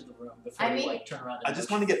to into the room before I you mean- turn around? I And just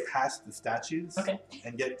motion? want to get past the statues Okay.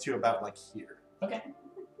 and get to about like here. Okay.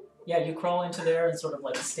 Yeah, you crawl into there and sort of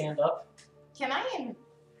like stand up. Can I,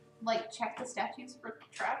 like, check the statues for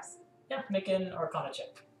traps? Yeah, make an Arcana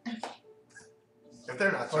check. If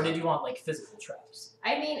they're not, Or did you want like physical traps?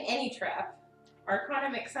 I mean, any trap. Arcana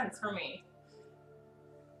makes sense for me.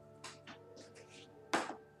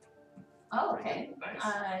 Oh, okay.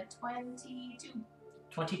 Nice. 22.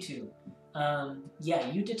 22. Yeah,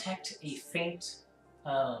 you detect a faint,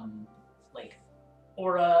 like,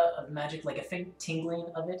 aura of magic, like a faint tingling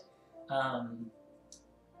of it,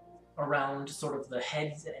 around sort of the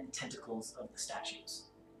heads and tentacles of the statues.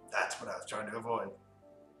 That's what I was trying to avoid.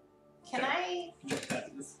 Can I...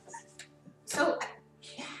 So,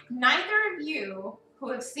 neither of you who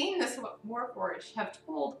have seen this Warforged have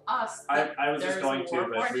told us that I was just there's going a to, but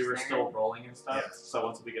we Warforged were there. still rolling and stuff. Yes. So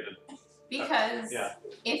once we get it, Because yeah.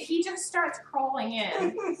 if he just starts crawling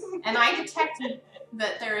in, and I detect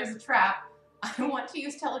that there is a trap, I want to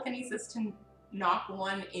use telekinesis to knock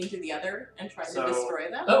one into the other and try So- to destroy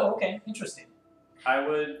them. Oh, okay, interesting.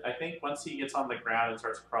 I think once he gets on the ground and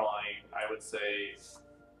starts crawling, I would say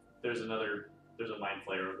there's a mind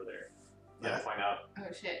flayer over there. Yeah. I find out.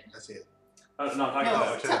 Oh shit. I see it. Oh, no, I'm talking No,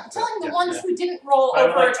 about. okay. telling the Yeah, ones yeah. who didn't roll I would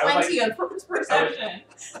over like- I would 20 of perception.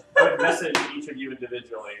 I would message each of you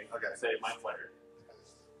individually. Okay. Say mind flayer.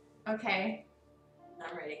 Okay.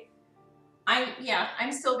 I'm ready.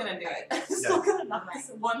 I'm still gonna do it. I'm still Yeah. gonna knock this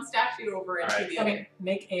one statue over into Alright. the other. Okay,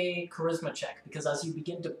 make a charisma check, because as you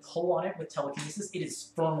begin to pull on it with telekinesis, it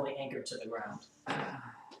is firmly anchored to the ground.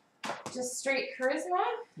 Just straight charisma?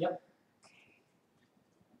 Yep.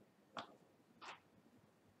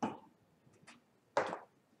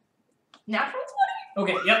 Natural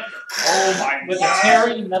Okay, yep. Oh my With god. a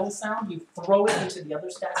tearing metal sound, you throw it into the other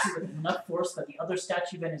statue with enough force that the other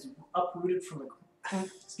statue then is uprooted from the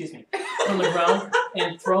from the ground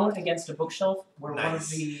and thrown against a bookshelf where one of Nice.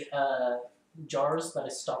 the jars that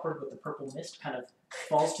is stoppered with the purple mist kind of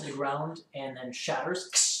falls to the ground and then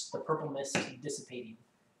shatters, the purple mist dissipating.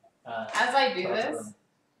 As I do throughout the this, room.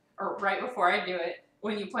 or right before I do it,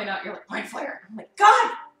 when you point out, you're like, mind flayer. I'm like,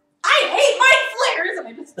 God, I hate mind flayers! And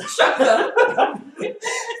I just shut them.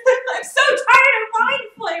 I'm so tired of mind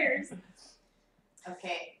flayers!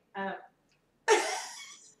 Okay.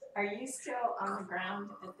 Are you still on the ground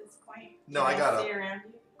at this point? No, Can I got see up. around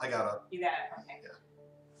you? I got up. You got it. Okay. Yeah.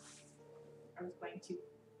 I was going to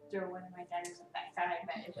throw one of my daggers at that guy,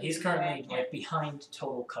 but if He's you currently do that, like behind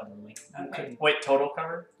total cover. Like you Okay. couldn't. Wait, total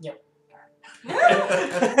cover?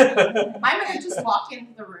 I'm gonna just walk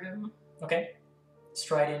into the room Okay.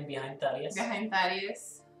 Stride in behind Thaddeus. behind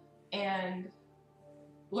Thaddeus and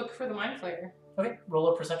look for the mind flayer Okay.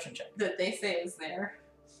 Roll a perception check. that they say is there.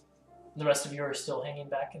 The rest of you are still hanging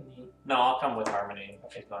back in the. No, I'll come with Harmony.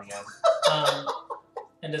 Okay, going in.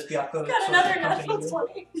 And does Byakko sort Got of another accompany natural you?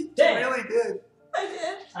 20. Dang! Really did. I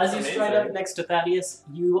did. As you Amazing. stride up next to Thaddeus,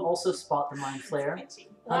 you also spot the mind flayer.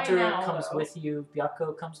 Why Hunter now, comes though? with you.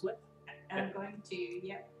 Byakko comes with I'm going to,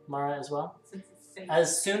 yep, Mara as well. since it's safe.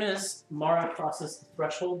 As soon as Mara crosses the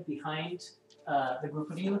threshold behind the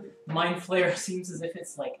group of you, Mind Flayer seems as if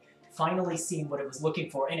it's like finally seen what it was looking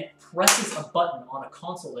for, and it presses a button on a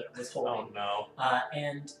console that it was holding. Oh no.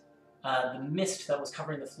 And the mist that was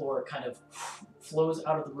covering the floor kind of flows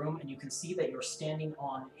out of the room, and you can see that you're standing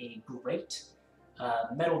on a grate,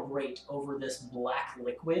 metal grate over this black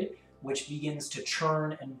liquid, which begins to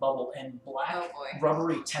churn and bubble, and black Oh boy.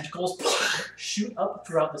 rubbery tentacles shoot up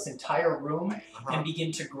throughout this entire room Uh-huh. and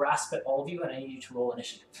begin to grasp at all of you, and I need you to roll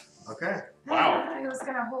initiative. Okay. Wow. I was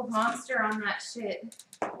gonna hold monster on that shit.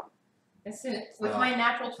 As soon with my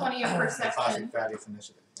natural 20 of perception. Classic Thaddeus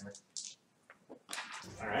initiative.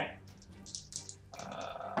 Alright.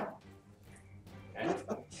 Okay.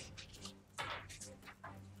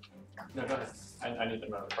 No, go ahead. I need to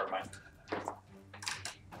know the part of mine.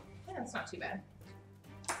 Yeah, it's not too bad.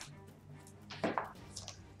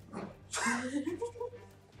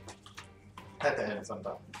 At the end, it's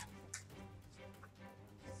undone.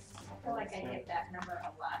 I feel like I hit that number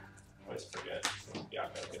a lot. I always forget.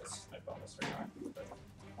 Byakko gets my bonus or not, but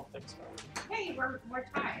I don't think so. Hey, we're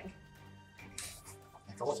tied.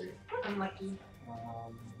 I told you. I'm lucky.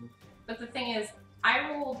 But the thing is, I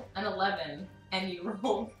rolled an 11 and you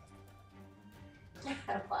rolled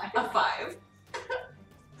a 5.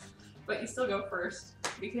 But you still go first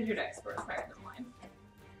because your dex score is higher than mine.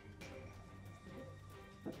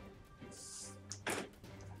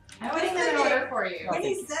 I'm putting them in order for you. When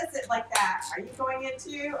he says it like that, are you going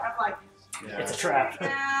into? I'm like, Yeah. It's a trap.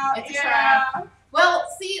 yeah, It's a yeah. trap. Well,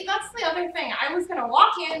 see, that's the other thing. I was gonna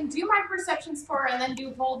walk in, do my perception score, and then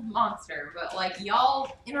do hold monster, but like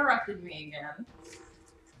y'all interrupted me again.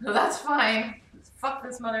 So that's fine. Fuck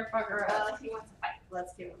this motherfucker Well, up. if he wants to fight,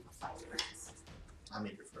 let's give him a fight first. I'm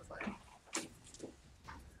eager for a fight.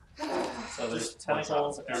 So there's Just one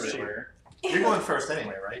tentacles shot. everywhere. You're going first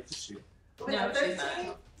anyway, right? Just shoot. With No, a she's 13?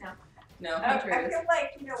 not. No. No, I Hunter is. feel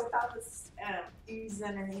like, with all this ooze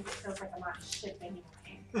underneath, it feels like I'm on ship anyway.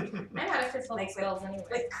 I'm out of physical Like spells anyway.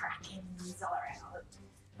 With krakens all around.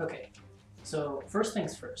 Okay, so first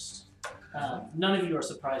things first. None of you are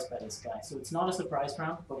surprised by this guy, so it's not a surprise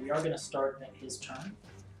round, but we are going to start at his turn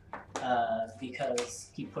because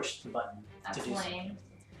he pushed the button That's to do so. lame.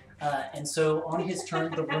 And so on his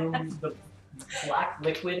turn, the room, the black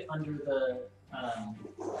liquid under the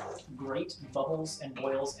grate bubbles and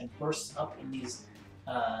boils and bursts up in these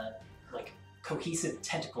like cohesive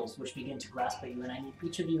tentacles which begin to grasp at you. And I need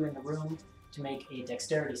each of you in the room to make a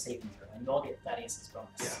dexterity saving throw, and you all get Thaddeus'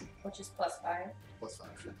 bonus. Yeah. Which is +5. What's that?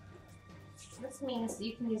 This means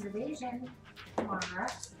you can use evasion. Mara.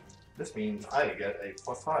 This means I get a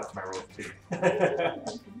 +5 to my roll of 2.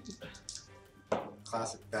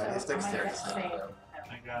 Classic Thaddeus So, am I dexterity. just saying,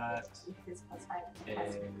 I got His +5.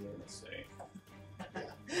 let's see.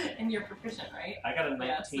 And you're proficient, right? I got a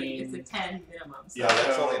 19. Yeah, it's a 10 minimum. So. Yeah,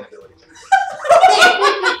 that's only an ability.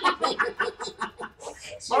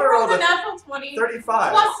 She Mara rolled rolled a a natural 20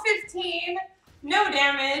 35. plus 15, no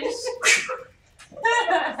damage.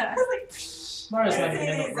 Mara's not even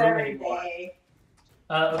in the It is room every anymore. day.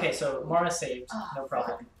 Okay, so Mara saved, Oh, no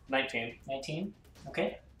problem. 19. 19,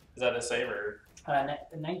 okay. Is that a save or?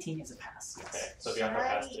 19 is a pass. Yes. Okay, so Byakko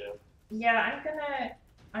has to. Yeah,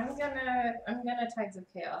 I'm gonna Tides of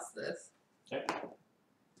Chaos this. Okay.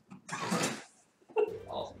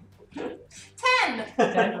 Awesome. 10!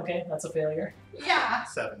 10, okay, that's a failure. Yeah.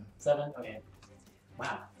 7. 7, okay.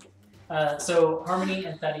 Wow. So Harmony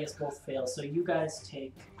and Thaddeus both fail, so you guys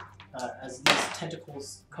take, as these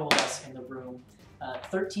tentacles coalesce in the room,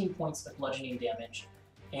 13 points of bludgeoning damage.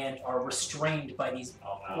 and are restrained by these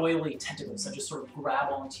oily tentacles that just sort of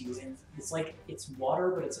grab onto you. And it's like it's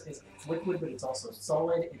water, but it's liquid, but it's also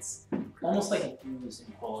solid. It's almost like an ooze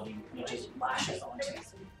in quality, and it just lashes onto you.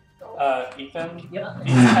 Ethan, Yep.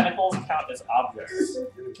 these tentacles count as objects.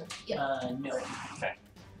 No. Okay.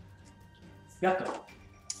 Yakko.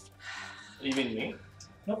 You mean me?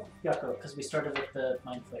 Nope, Yakko, because we started with the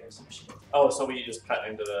mind flayers initiative. Oh, so we just cut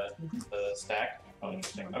into the stack? Oh,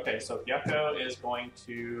 interesting. Okay, so Yakko is going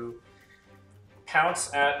to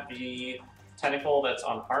pounce at the tentacle that's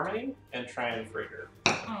on Harmony and try and free her.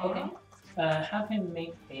 Okay. Have him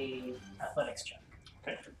make a athletics check.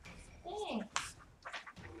 Okay. Thanks.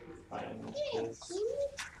 Find his-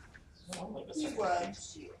 oh, like this He one.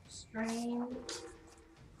 was strain.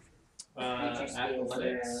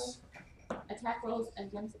 Athletics. Attack rolls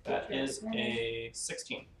against the That creature. is a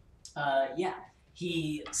 16. Yeah.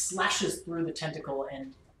 He slashes through the tentacle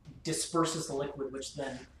and disperses the liquid, which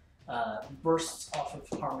then bursts off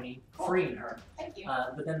of Harmony, freeing her. Thank you.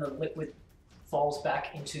 But then the liquid falls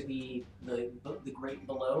back into the grate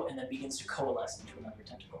below and then begins to coalesce into another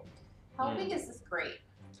tentacle. How big is this grate?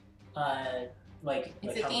 Like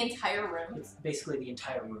Is it the entire room? It's basically the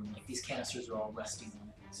entire room. Like these canisters are all resting on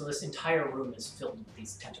it. So this entire room is filled with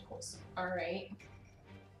these tentacles. Alright.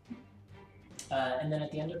 And then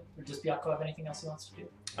at the end of, does Byakko have anything else he wants to do?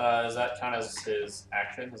 Does that count as his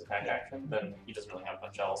action, his attack action? Then he doesn't really have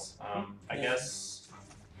much else. I guess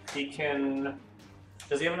he can.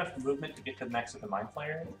 Does he have enough movement to get to the next of the mind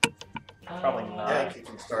flayer? Probably not. Yeah, you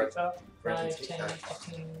can start. So? 5, 10,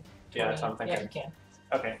 15, Yeah, that's what I'm 20. thinking. Yeah, you can.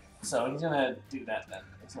 Okay, so he's gonna do that then.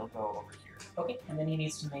 So he'll go over here. Okay, and then he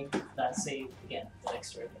needs to make that save again, the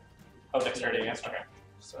dexterity. Oh, dexterity against. Okay,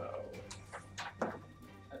 so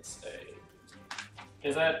let's say.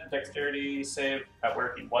 Is that dexterity save at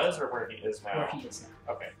where he was or where he is now? Where he is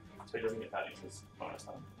now. Okay, so he doesn't get that. He's his bonus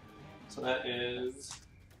then. So that is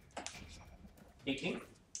 18.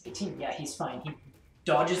 18, yeah, he's fine. He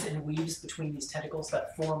dodges and weaves between these tentacles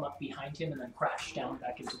that form up behind him and then crash down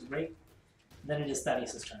back into the grate. Then it is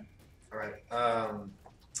Thaddeus' turn. Alright.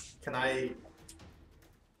 Can I...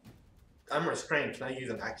 I'm restrained. Can I use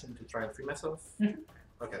an action to try and free myself? Mhm.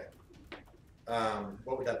 Okay.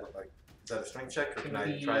 What would that look like? Is that a strength check, or It can would I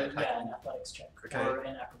be, try attacking? yeah, an athletics check Okay. or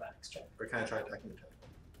an acrobatics check. Or can I try attacking the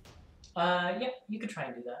tentacle? Yeah, you could try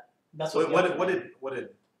and do that. That's What Byakko did did.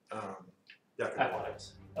 Yakko do?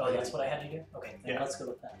 Athletics. Oh, that's what I had to do? Okay, then Yeah. let's go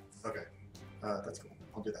with that. Okay. That's cool.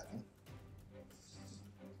 I'll do that then.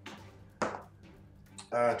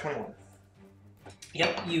 21.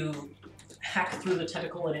 Yep, you hack through the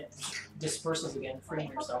tentacle and it disperses again,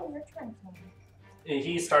 freeing yourself.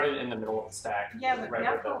 He started in the middle of the stack, Yeah, but right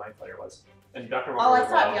where the Byakko- mind flayer was. And Dr. Oh, I Roll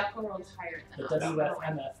thought Byakko rolled higher The than us.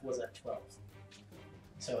 WFMF was at 12.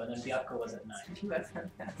 So, and then Byakko was at 9.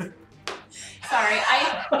 WFMF. Sorry,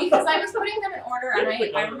 because I was putting them in order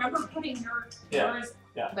and I remember putting yours, Yeah.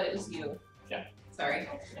 but it was you. Yeah. Sorry.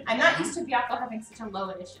 I'm not used to Byakko having such a low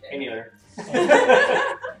initiative. Me neither.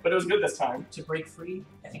 But it was good this time. To break free,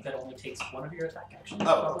 I think that only takes one of your attack actions, Oh,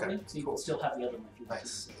 probably. okay. So you Cool. can still have the other one if you want.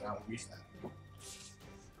 Nice. I'll use that.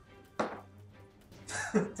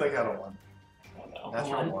 It's like out of one. Oh no. That's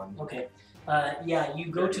from one. Okay. Yeah, you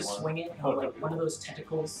go to 31. swing it, and Oh, like one of those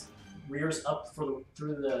tentacles rears up through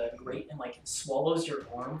the grate and like swallows your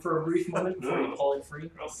arm for a brief moment before you pull it free.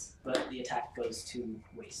 Gross. But the attack goes to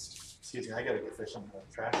waste. Excuse me, I gotta get fish in the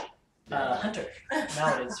trash. Hunter,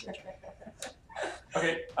 now it is your turn.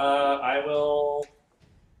 Okay, I will.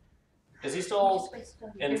 Is he still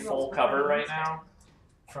in full cover right now?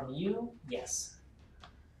 From you, yes.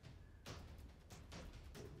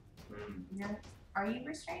 Are you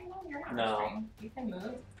restrained? No, you're not No. restrained. You can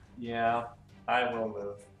move. Yeah, I will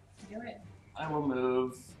move. Do it. I will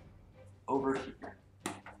move over here.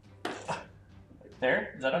 Right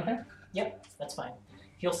there? Is that okay? Yep, that's fine.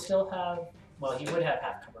 He'll still have, well, he would have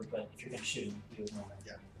half cover, but if you're going to shoot him, you would know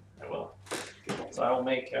that. I will. So I will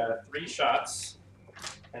make 3 shots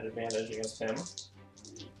at advantage against him.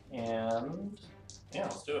 And yeah,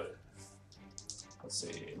 let's do it. Let's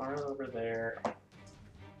see. Mara's over there.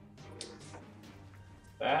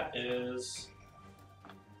 That is.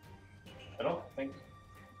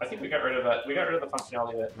 I think we got rid of that. We got rid of the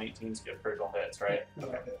functionality that 19s give critical hits, right? Yeah,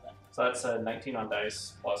 we'll get rid of that. So that's 19 on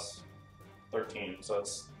dice plus 13, so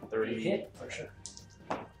it's 30. You hit, for sure.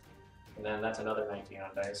 And then that's another 19 on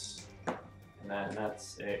dice. And then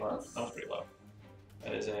that's a. Well, that was pretty low.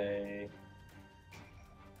 That is a.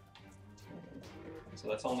 So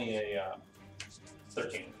that's only a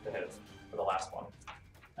 13 to hit for the last one.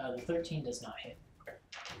 The 13 does not hit.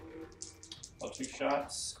 So 2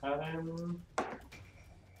 shots at him.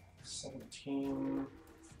 17.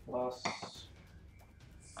 plus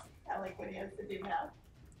I like when he has to do math.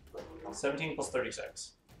 17 plus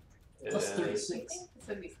 36. Plus is- 36. I think this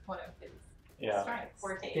would be one of his Yeah. strengths.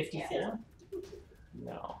 54?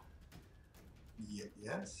 No.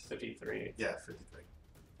 Yes. 53. Yeah, 53.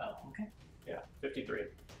 Oh, okay. Yeah. 53.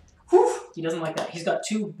 Whew! He doesn't like that. He's got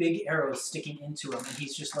 2 big arrows sticking into him, and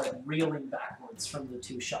he's just like reeling backwards from the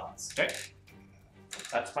 2 shots. Okay.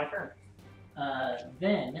 That's my turn.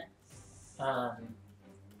 Then,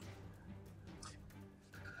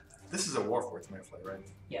 This is a Warforged Mayfly, right?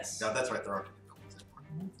 yes. Yeah, that's right. There aren't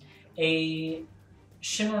A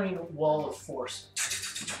shimmering wall of force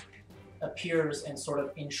appears and sort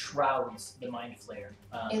of enshrouds the Mind Flayer.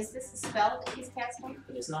 Is this a spell that he's casting?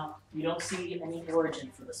 It is not. You don't see any origin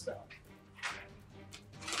for the spell.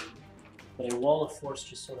 But a wall of force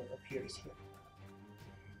just sort of appears here.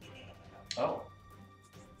 Oh.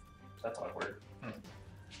 That's awkward.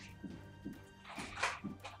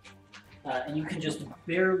 And you can just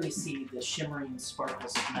barely see the shimmering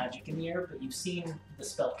sparkles of magic in the air, but you've seen the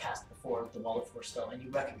spell cast before, the Wall of Force spell, and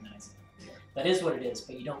you recognize it. That is what it is,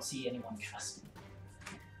 but you don't see anyone casting it.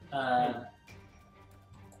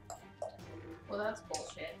 Well, that's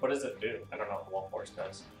bullshit. What does it do? I don't know what the wall force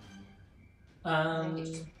does. I think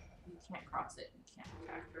you can't cross it. You can't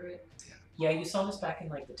attack through it. Yeah, you saw this back in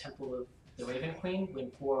like the Temple of the Raven Queen when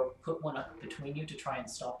Quoor put one up between you to try and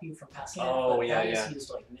stop you from passing it. Oh, but yeah, Thaddeus yeah. used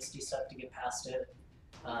like misty stuff to get past it,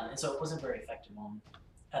 and so it wasn't very effective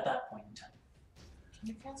at that point in time. Can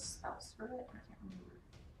you cast spells through it? I can't remember.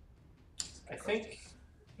 I think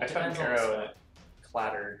I took Depends an on the arrow spell. and it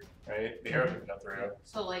clattered, right? The arrow can go through.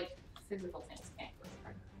 So, like, physical things can't go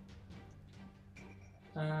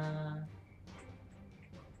through.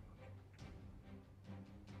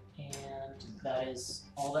 And that is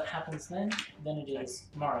all that happens then. Then it is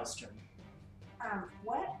Mara's turn.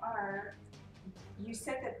 What are, you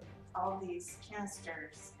said that all these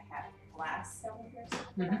canisters have glass cylinders?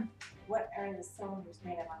 Mhm. What are the cylinders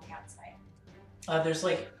made of on the outside? There's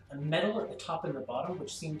like a metal at the top and the bottom,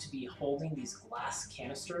 which seem to be holding these glass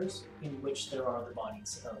canisters in which there are the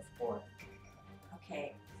bodies of Quoor.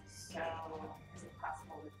 Okay, so is it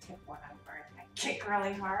possible to tip one over and like, kick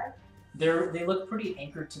really hard? They look pretty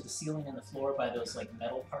anchored to the ceiling and the floor by those like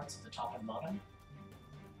metal parts at the top and bottom.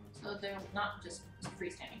 So they're not just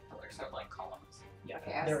freestanding pillars, they're like columns. Yeah,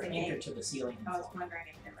 Okay, I was they're thinking- anchored to the ceiling and I was floor. wondering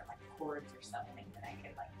if there were like cords or something that I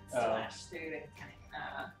could like Oh. slash through and kind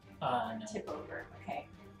No. of tip over. Okay,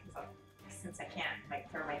 because since I can't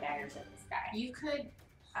like throw my daggers at this guy. You could.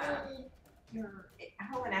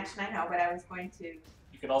 Oh, in action I know, but I was going to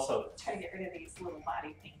You can also try to get rid of these little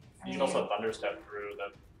body things. you can also thunderstep through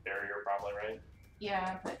the barrier, probably, right?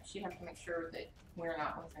 Yeah, but she'd have to make sure that we're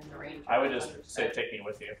not within the range. I would of just others. say, take me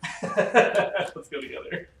with you. Let's go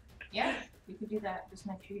together. Yeah, you could do that. Just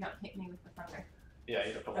make sure you don't hit me with the thunder. Yeah,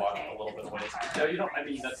 you have to walk Okay, a little bit of ways. it's No, you don't. I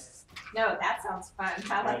mean, that's. No, that sounds fun.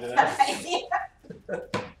 I like Wanna do that idea.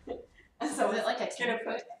 So is it like a Gonna 10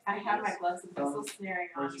 foot? I have my gloves and whistle snaring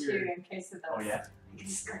on Where's too your- in case of those. Oh yeah.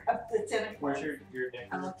 Just grab the tentacle. Where's your neck?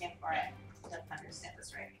 I'm looking for it. The thundersnip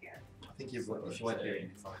is right here. I think if you went here, you'd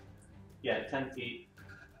be fine. Yeah, 10 feet.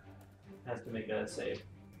 Has to make a save.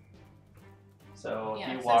 So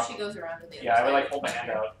Yeah, if you so walk. she goes around to the other Yeah, I would side. like hold my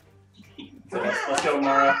hand out. So let's go,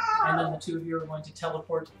 Mara. And then the two of you are going to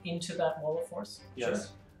teleport into that wall of force.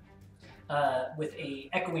 Yes. With a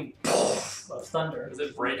echoing of thunder. Does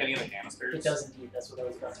it break any of the canisters? It does indeed. That's what I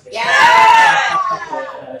was about to say.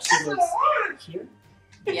 Yeah! She was here.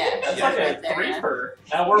 Yeah, That's she's like right a there. threefer.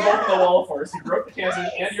 Now we're both in the wall for us. You broke the canister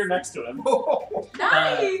and you're next to him.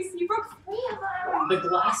 Nice! You broke 3 of them! The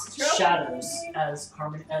glass Trophy. shatters as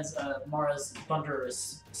Mara's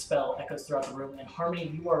thunderous spell echoes throughout the room, and Harmony,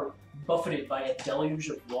 you are buffeted by a deluge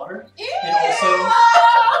of water. And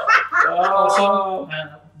also,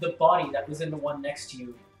 the body that was in the one next to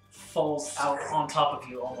you falls out on top of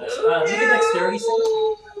you almost. Make a dexterity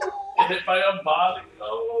save. Hit by a body.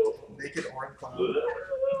 Oh. Naked orange cloud.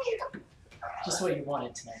 Just what you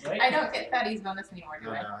wanted tonight, right? I don't get Fatty's bonus anymore, do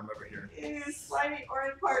No, I? no, I'm over here. Ew, slimy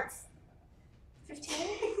orange parts.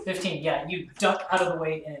 15. 15, yeah, you duck out of the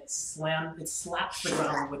way and it slaps the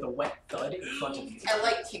ground with a wet thud in front of you. I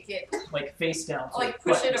like kick it. Like face down. I like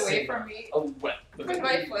push flat it the away same from way. me. Oh, wet. With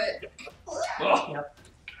my foot. Oh.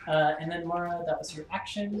 And then Mara, that was your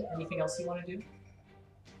action. Anything else you want to do?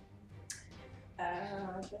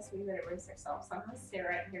 I guess we would erase ourselves. I'm gonna stay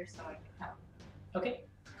right here so I can help. Okay.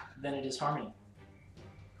 Then it is Harmony.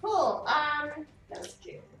 Cool. That was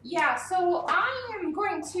cute. Yeah, so I am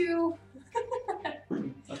going to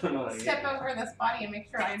Oh, step over this body and make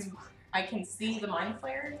sure I can see the mind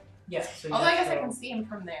flayer. Yeah. So you Although I have guess I to can see him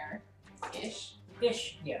from there. Ish.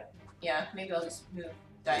 Ish. Yeah. Yeah, maybe I'll just move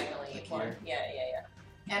diagonally Like one. here? Yeah.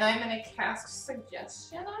 And I'm gonna cast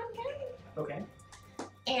Suggestion on him. Okay.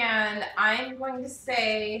 And I'm going to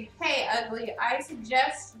say, hey, Ugly, I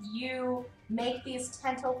suggest you make these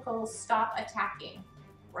tentacles stop attacking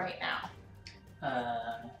right now.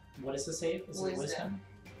 What is the save? Is it wisdom?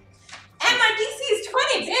 And my DC is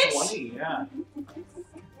 20, bitch! 20, yeah.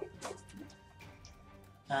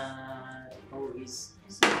 He's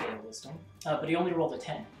okay at wisdom. But he only rolled a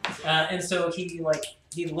 10. And so he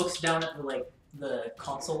looks down at the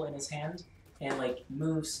console in his hand and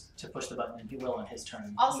moves to push the button, and he will on his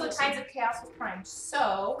turn. Also, Tides of Chaos was primed,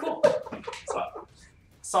 so Cool. So,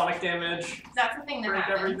 sonic damage, that's the thing that break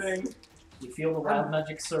happens. everything. You feel the wild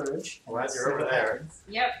magic surge. Glad and you're see over what there. happens.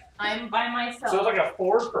 Yep, I'm by myself. So it's like a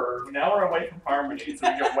 4 curve. Now we're away from Harmony,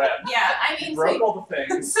 so we get web. Yeah, I mean, Broke so, all the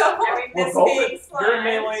things. so We're both in, you're in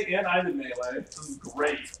melee and I'm in melee. This is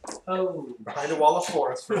great. Oh. Behind a wall of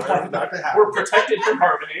forest for whatever's about to happen. We're protected from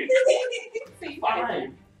Harmony.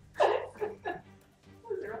 Fine.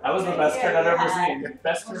 That was the best turn I've ever seen.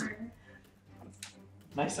 Best turn.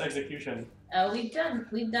 Nice execution. We've done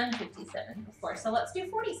 57 before, so let's do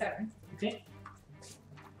 47. Okay.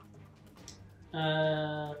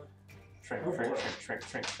 Shrink.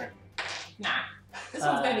 Nah, this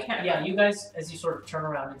one's gonna be kind of yeah, fun. you guys, as you sort of turn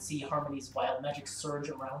around and see Harmony's wild magic surge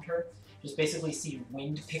around her, just basically see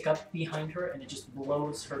wind pick up behind her, and it just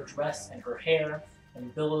blows her dress and her hair,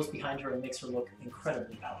 and billows behind her and makes her look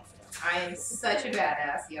incredibly powerful. I am such a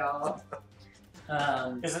badass, y'all.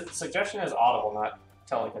 Is it suggestion is audible, not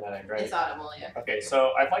telekinetic, right? It's audible, yeah. Okay,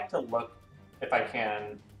 so I'd like to look, if I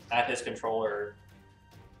can, at his controller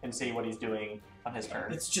and see what he's doing on his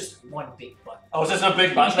turn. It's just one big button. Oh, it's just a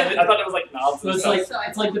big button? I thought it was like knobs So and it's stuff.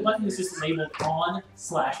 it's like the button is just labeled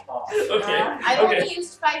on/off. Okay, I've okay. only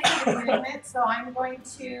used 5 feet of movement, so I'm going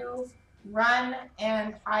to run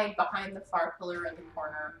and hide behind the far pillar in the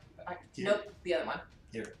corner. Here. Nope, the other one.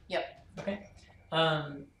 Here. Yep. Okay.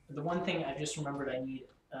 The one thing I just remembered I need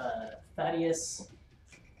Thaddeus,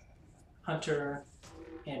 Hunter,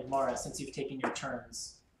 and Mara, since you've taken your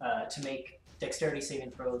turns, to make dexterity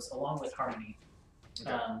saving throws along with Harmony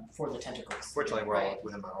for the tentacles. Fortunately, we're all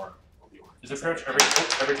within my aura. Is it pretty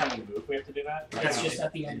much every time we move we have to do that? It's just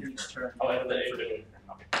at the end of each turn. Oh, at the end of it.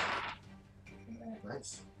 Okay.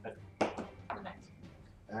 Nice. The next.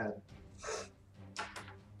 Bad.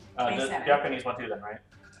 27. Japanese one too then, right?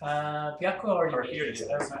 Byaku already Or made here it, so it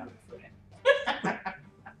is. that's not for him.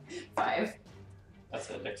 5. That's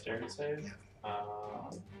a dexterity save.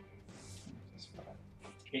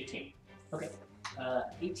 18.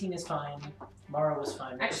 18 is fine. Mara was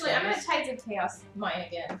fine. What was Actually, I'm gonna Thaddeus? Tides of Chaos mine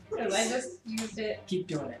again, because I just used it. Keep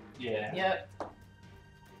doing it. Yeah. Yep.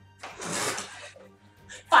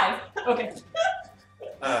 5. Okay.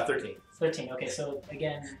 13. 13. Okay, so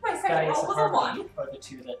again, My second Thaddeus roll and was a 1. Harmony are the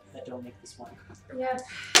two that don't make this one. Yep.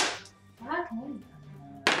 Fuck.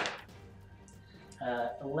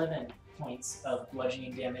 11 points of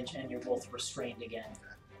bludgeoning damage, and you're both restrained again.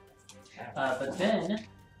 But then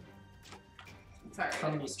Sorry.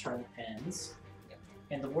 Harmony's turn ends,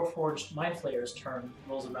 and the Warforged Mind Flayer's turn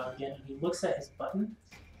rolls around again, and he looks at his button,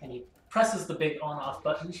 and he presses the big on-off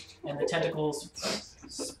button, and the tentacles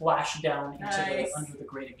splash down into Nice. under the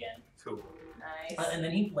grate again. Cool. Nice. And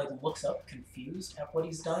then he looks up, confused at what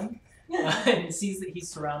he's done, and sees that he's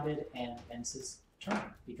surrounded, and ends his turn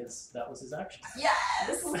because that was his action.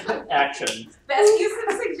 Yes! Action. Best use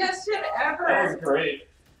of suggestion ever. That was great.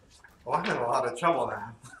 Well, I'm in a lot of trouble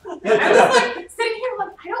now. I was like sitting here like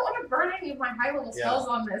I don't want to burn any of my high level spells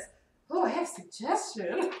on this. Oh, I have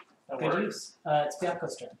suggestion. That Good worked. use. It's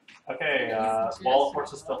Byaku's turn. Okay, Wall of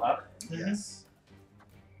Force is still up. Yes.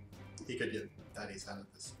 He could get Daddy's out of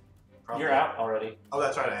this. Probably. You're out already. Oh,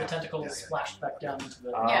 that's right. I The am. tentacles Yeah. splashed back down into the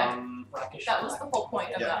Yeah. brackish. That was the whole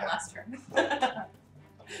point of Yeah, that yeah. last turn.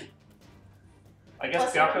 I guess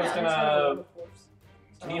Plus, Byaku's yeah, gonna.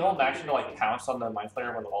 Can you hold an action to like pounce on the Mind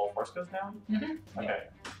Flayer when the Wall of Force goes down? Mhm. Okay.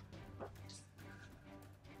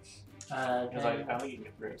 Because I Then don't think you can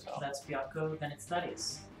get through, so. that's Byaku, then it's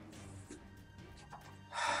Thaddeus.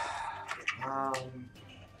 Let's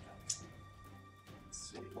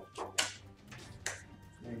see.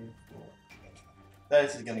 3, 4. That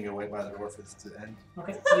is going to go wait by the door for this to end.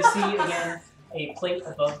 Okay. You see again a plate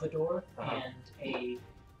above the door Uh-huh. and a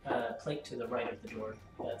plate to the right of the door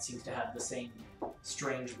that seems to have the same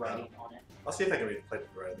strange writing on it. I'll see if I can read the plate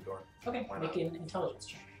to the right of the door. Okay, Why make not? an intelligence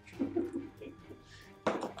check.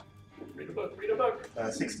 Read a book, read a book.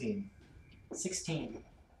 16. 16.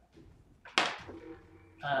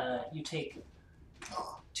 You take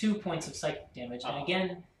Oh. 2 points of psychic damage, and Oh.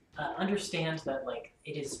 again, understand that like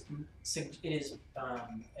it is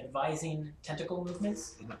advising tentacle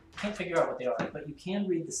movements. Can't figure out what they are, but you can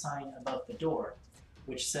read the sign above the door,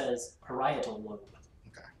 which says parietal lobe.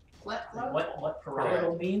 What? And what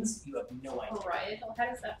parietal means, you have no idea. Parietal? How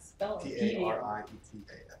does that spell?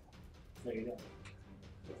 P-A-R-I-E-T-A-L. There you go.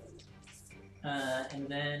 And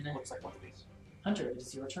then Looks like one of these. Hunter, it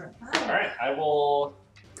is your turn. Alright, I will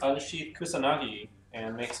unsheath Kusanagi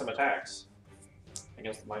and make some attacks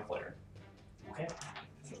against the Mind Flayer. Okay.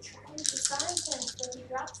 I'm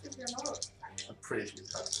pretty sure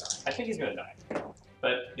he's about to die. I think he's gonna die.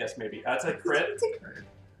 But yes, maybe. That's a crit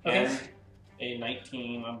Okay. and a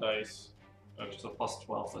 19 on dice, which is a plus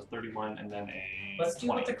 12, so it's 31, and then a Let's do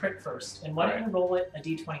 20. with the crit first. And why don't you roll it a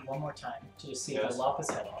d20 one more time to just see if I Yes. lop his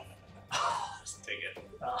head off. Just take it.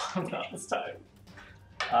 Oh, Not this time.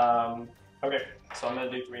 Okay, so I'm gonna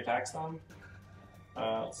do 3 attacks then.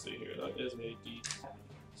 Let's see here. That is a d10.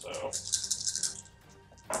 So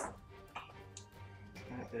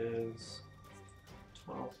that is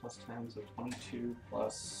 12 plus 10, so 22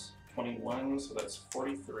 plus 21, so that's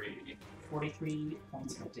 43. 43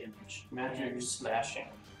 points of damage. Magic And, slashing.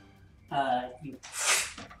 you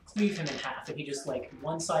cleave him in half, and he just like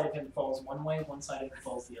one side of him falls one way, one side of him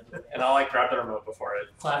falls the other way. And I'll like grab the remote before it.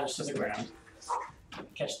 Clatters to the ground.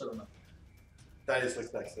 Catch the remote. That is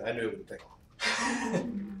expected. I knew it would take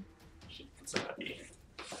long. It's a happy.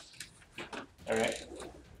 Alright.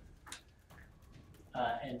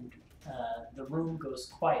 And the room goes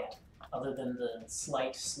quiet, other than the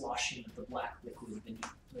slight sloshing of the black liquid beneath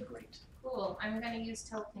the grate. Cool. I'm gonna use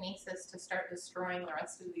telekinesis to start destroying the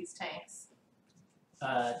rest of these tanks.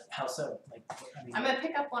 How so? Like, I mean, I'm gonna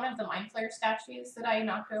pick up one of the Mind Flayer statues that I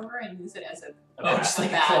knocked over and use it as a just like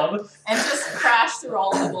a bat. club. And just crash through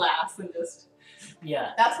all the glass and just.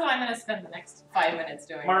 Yeah. That's what I'm gonna spend the next 5 minutes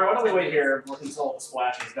doing. Mara, why don't we wait here until the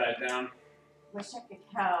splashes died down? Wish I could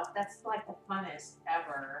help. That's like the funnest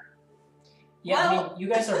ever. Yeah, I Well, mean, you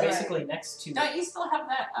guys are basically next to. Don't you still have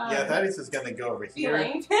that? Yeah, Thaddeus is gonna go over here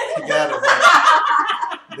feeling. to get out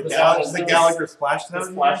of the Gallagher splash The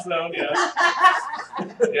zone. splash zone, yeah.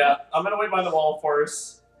 Yeah, I'm gonna wait by the wall of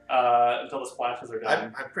force until the splashes are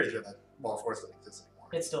done. I'm pretty sure that wall of force doesn't exist anymore.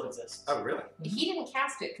 It still exists. Oh, really? He didn't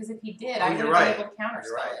cast it because if he did, Oh, I would you're have right. been able to counterspell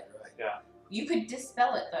You're right. it. You're right. You could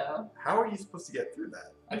dispel it though. How are you supposed to get through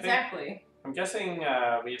that? I think- Exactly. I'm guessing we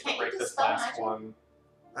have to Can't you break this dispel last magic? one.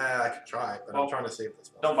 I could try, but Well, I'm trying to save this.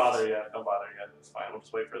 Don't bother yet. Don't bother yet. It's fine. We'll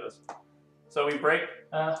just wait for this. So we break.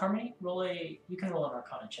 Harmony, you can roll an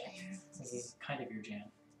Arcana check. This is kind of your jam.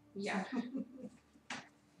 Yeah.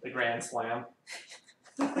 The Grand Slam.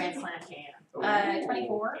 Grand Slam Jam.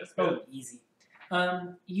 24. That's good. Oh, easy.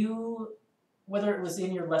 You, whether it was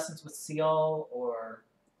in your lessons with Cial or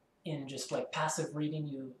in just like passive reading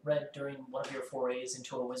you read during one of your forays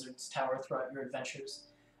into a wizard's tower throughout your adventures,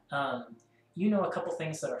 you know a couple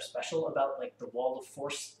things that are special about like the Wall of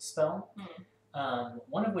Force spell.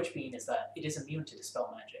 One of which being is that it is immune to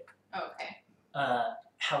dispel magic. Okay.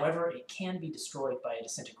 However, it can be destroyed by a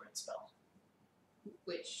disintegrate spell.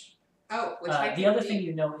 Which I The can other do. thing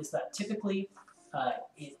you know is that typically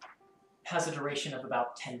it has a duration of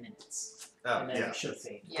about 10 minutes, Oh, and then yeah. it should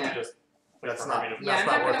fade. Can we Yeah. just wait That's for not- Harmony to Yeah, I'm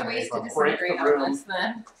not not worth gonna an waste a eight. Break the disintegrate on room. this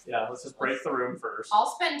then. Yeah, let's just break the room first. I'll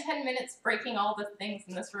spend 10 minutes breaking all the things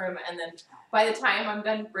in this room, and then by the time I'm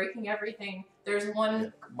done breaking everything, there's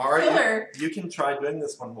one Mara, pillar. you can try doing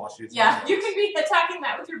this one while she's Yeah, doing you this. can be attacking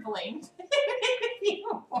that with your blade if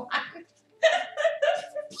you want.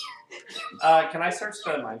 Can I search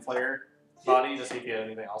the Mind Flayer body to see if you have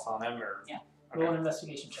anything else on him? Or Yeah. Okay. Roll an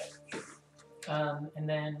investigation check. And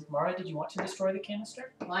then, Mara, did you want to destroy the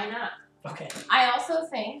canister? Why not? Okay. I also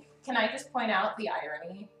think, can I just point out the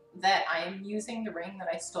irony that I am using the ring that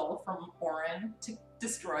I stole from Orin to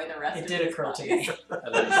destroy the rest It of did these occur to bodies? you.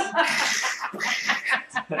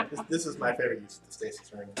 This is my favorite use of the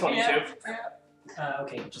Stasis ring. 22.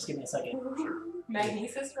 Okay, just give me a second.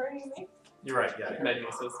 Magnesis ring, you mean? You're right, yeah.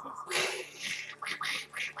 Magnesis.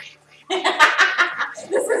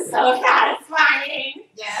 This is so satisfying.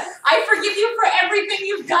 Yes. I forgive you for everything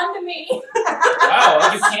you've done to me.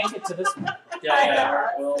 Wow. You can't get to this one. Yeah.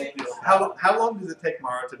 We'll deal with that. How long does it take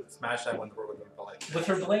Mara to smash that one door with her blade? With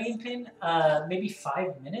her belaying pin, maybe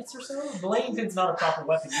 5 minutes or so. Belaying pin's not a proper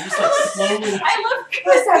weapon. You just like slowly.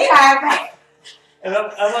 And I'm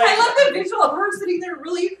like, I love the visual of her sitting there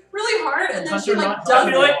really, really hard, and then she Hunter like not does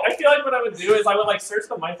I feel like what I would do is I would like search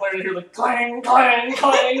the Mind Flayer and hear like clang, clang,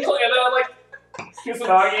 clang, clang, and then I'm like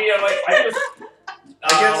Kusanagi. I'm like, I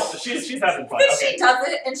guess she's having fun. And Okay. she does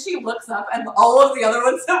it, and she looks up, and all of the other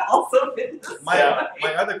ones have also been. My Yeah.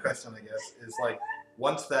 my other question, I guess, is like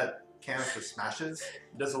once that canister smashes,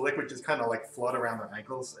 does the liquid just kind of like flood around their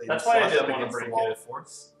ankles? That's why I Flush didn't up wanna against the break wall it. of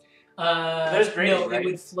force? There's grading, no, right? it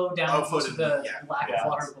would flow down Oh, flow to to the the- yeah. black Yeah.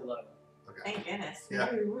 water below. Okay. Thank goodness. Yeah.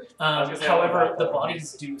 No. was gonna say, However, I the thought-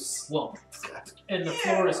 bodies do slump, Yeah. and the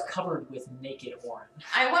floor is covered with naked orange.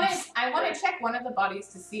 I want to check one of the bodies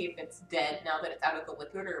to see if it's dead now that it's out of the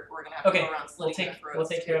liquid, or if we're gonna have Okay, to go around slitting their throats. We'll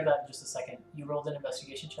take care of that in just a second. You rolled an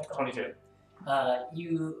investigation check on 22.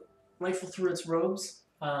 You rifle through its robes,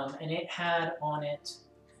 and it had on it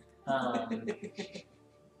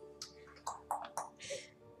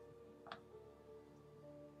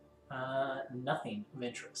nothing of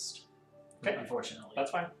interest, Okay. unfortunately.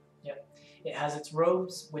 That's fine. It has its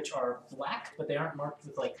robes, which are black, but they aren't marked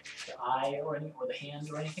with like the eye or the hand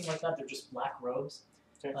or anything like that. They're just black robes.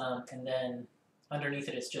 Okay. And then underneath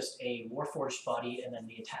it is just a warforged body, and then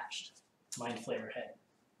the attached mind flayer head.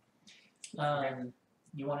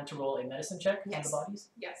 You wanted to roll a medicine check on the Yes. bodies?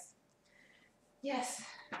 Yes. Yes.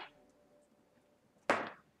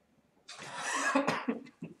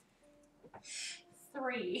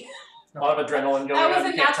 Three. A lot of adrenaline going That on.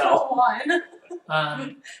 was a You can't tell. natural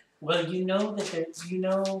one. Well, you know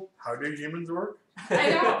that How do humans work?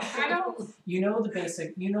 I don't. you know the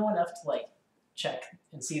basic. You know enough to like check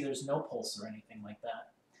and see there's no pulse or anything like that.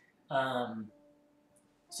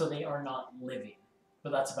 So they are not living,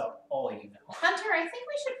 but that's about all you know. Hunter, I think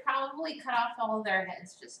we should probably cut off all of their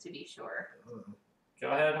heads just to be sure. Go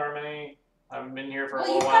ahead, Harmony. I've been here for a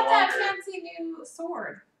Well, little you've while got that longer. fancy new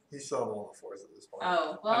sword. He's still on the wall of force at this point.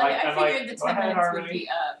 Oh, well, I'm like- I I'm like, figured the go 10 ahead, minutes would Harmony. be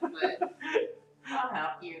up, but... I'll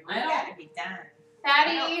help you. We I don't- gotta be done. I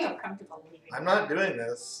Daddy, don't feel comfortable leaving. I'm not doing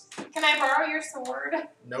this. can I borrow your sword?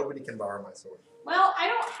 Nobody can borrow my sword. Well, I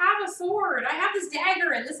don't have a sword. I have this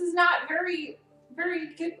dagger, and this is not very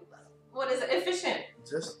good. What is it? Efficient.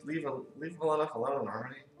 Just leave well enough alone,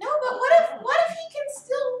 Harmony. No, but what if he can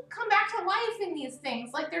still come back to life in these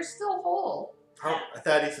things? Like they're still whole.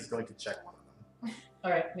 Thaddeus is going to check one of them.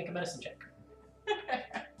 All right, make a medicine check.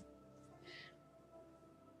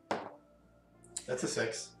 That's a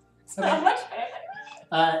 6. So much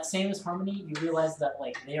better. Same as Harmony, you realize that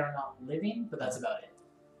like they are not living, but that's about it.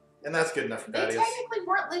 And that's good enough for They Thaddeus. technically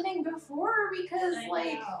weren't living before because I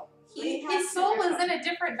like know. We have his to soul do is it. in a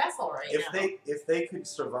different vessel right now. If they could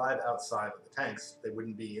survive outside of the tanks, they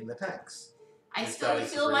wouldn't be in the tanks. I If still that would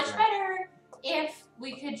is the feel much reason. better if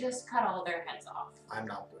we could just cut all their heads off. I'm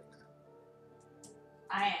not doing that.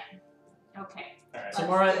 I am. Okay. Alright. So Let's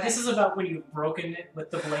Mara, do it. this is about when you've broken it with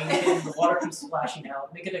the blanket and the water comes splashing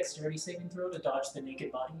out. Make a dexterity saving throw to dodge the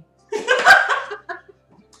naked body.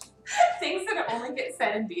 Things that only get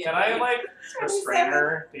said in D&D. Can I, like, restrain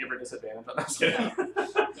her to give her disadvantage on this? Kidding.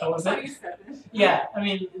 Oh, was that? 27. Yeah, I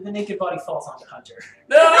mean, the naked body falls onto Hunter.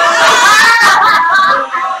 No! I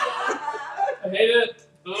hate it.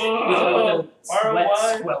 With a sweat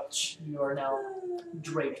why? squelch, you are now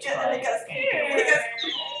draped Yeah, by and it goes,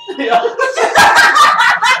 a "Ew." Yeah.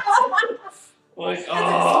 Like,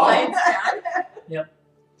 oh. Slides down.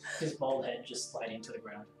 his bald head just sliding to the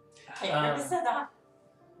ground. Okay, rip his head off.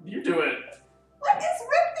 You do it. What is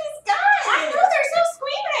rip these guys? I know, they're so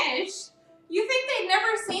squeamish. You think they've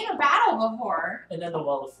never seen a battle before. And then the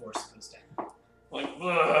wall of force goes down. Like,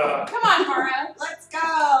 ugh. Come on, Mara. Let's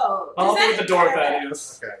go. I'll that- leave the door,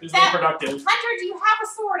 Thaddeus. Okay. He's That- being productive. Hunter, do you have a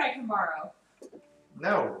sword I can borrow?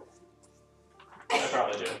 No. I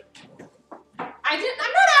probably do. I'm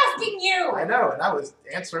not asking you. I know, and I was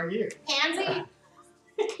answering you. Pansy.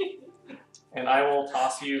 And I will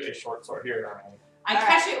toss you a short sword here, Harmony. I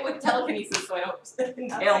catch it with telekinesis so I don't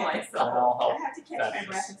impale And myself. I'll I help. have to catch That my is-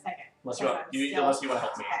 breath in a second. Unless because you I'm want to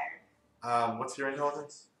help me. tired. What's your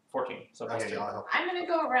intelligence? 14. So plus Okay, 2. I'll help. I'm gonna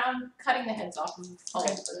go around cutting the heads off of all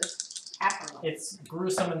Okay. of the half of them. It's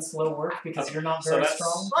gruesome and slow work because Okay, you're not so very that's-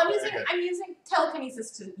 strong. Well, Okay. I'm using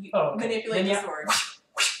telekinesis to Oh, okay. manipulate Then the yeah. sword.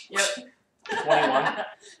 Yep. 21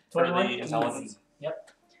 for 21? the intelligence.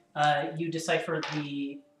 Yep. You decipher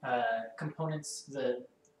the components, the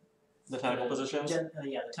The tentacle positions. the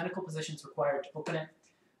tentacle positions required to open it.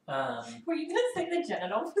 Were you gonna say the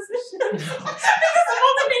genital position? No. Because of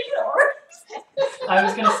all the naked organs. I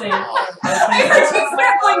was gonna say, I heard you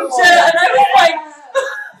circling Jen, and I was like,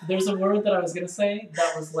 there's a word that I was gonna say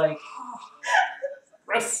that was like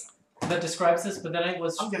Press. that describes this, but then I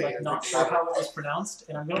was I'm gonna like get not it. sure how it was pronounced,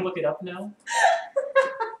 and I'm gonna look it up now.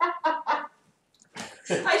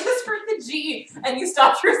 I just heard the G, and you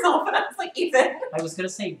stopped yourself, and I was like, Ethan. I was gonna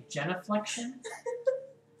say genuflection.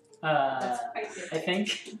 That's quite I different.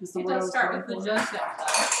 think is the It word I does was start going with the for. just now.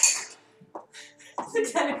 The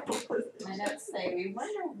tentacle My notes say, we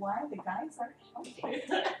wonder why the guys aren't helping.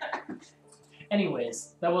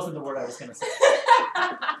 Anyways, that wasn't the word I was gonna say.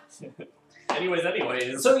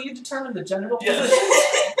 Anyways. So you determine the general Yes. position.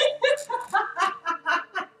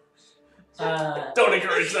 Don't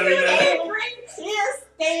encourage them You either. made green tears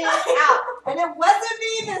stand out, and it wasn't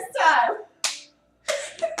me this time.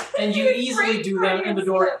 And you easily do them, and the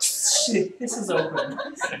door this is open.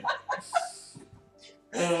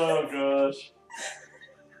 Oh gosh.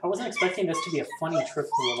 I wasn't expecting this to be a funny trip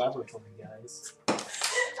to a laboratory, guys.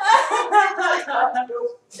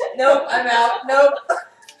 Nope, I'm out. Nope.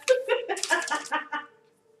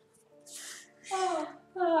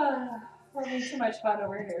 We're having too much fun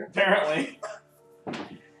over here. Apparently.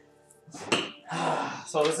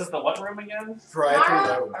 So this is the what room again?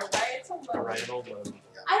 Varietal load. Varietal load.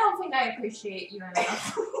 I don't think I appreciate you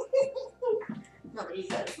enough. Nobody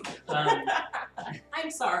does. I'm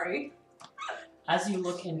sorry. As you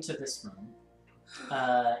look into this room,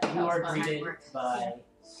 you are was fun. greeted by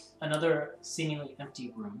another seemingly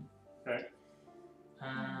empty room. Okay.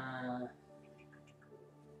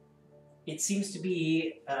 It seems to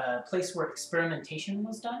be a place where experimentation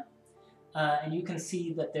was done, and you can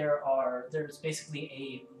see that there's basically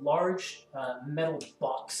a large metal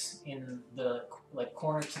box in the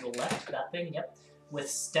corner to the left. That thing, yep, with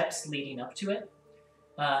steps leading up to it,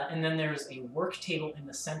 and then there's a work table in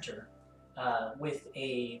the center with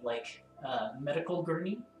a medical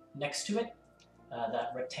gurney next to it,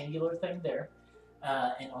 that rectangular thing there,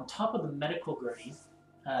 and on top of the medical gurney.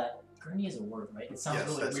 Gurney is a word, right? It sounds Yes,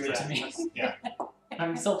 really that's weird right. to me. Yeah.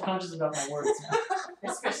 I'm self-conscious about my words now.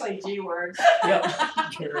 Especially G words. Yep.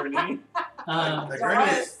 Gurney. A Don't gurney want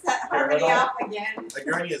to is set harmony Paradox. off again. a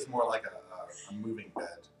gurney is more like a moving bed.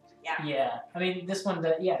 Yeah. Yeah. I mean, this one,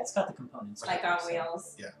 it's got the components. Like on so.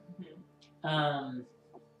 wheels.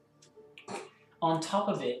 On top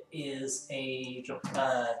of it is a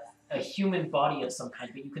human body of some kind,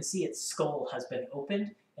 but you can see its skull has been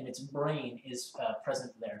opened and its brain is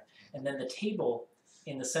present there. And then the table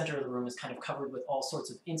in the center of the room is kind of covered with all sorts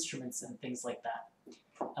of instruments and things like that.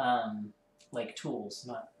 Like tools,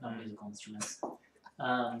 not musical instruments.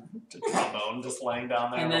 Trombone just laying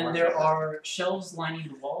down there. And then there are shelves lining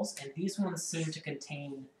the walls, and these ones seem to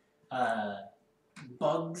contain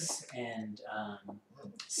bugs and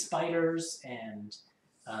spiders and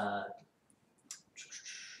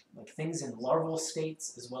things in larval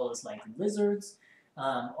states, as well as lizards,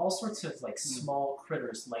 all sorts of small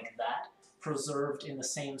critters like that, preserved in the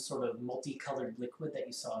same sort of multicolored liquid that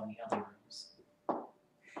you saw in the other rooms.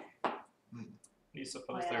 What do you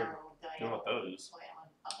suppose they're doing with those?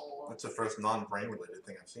 That's the first non-brain related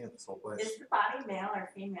thing I've seen in this whole place. Is the body male or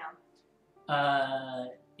female?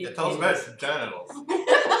 It tells about its genitals.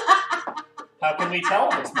 How can we tell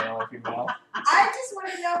if it's male or female? I just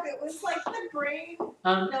want to know if it was the brain.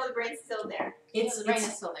 No, the brain's still there. The brain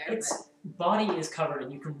is still there. Its body is covered,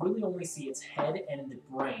 and you can really only see its head and the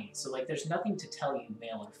brain. So there's nothing to tell you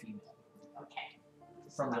male or female Okay.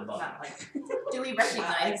 from the body. Do we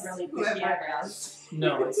recognize really good whoever eyebrows.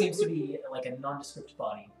 No, it seems to be a nondescript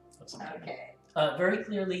body of some kind. Okay. Very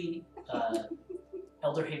clearly,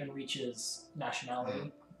 Elderhaven reaches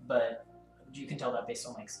nationality, but you can tell that based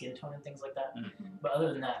on skin tone and things like that. But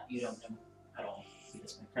other than that, you don't know at all.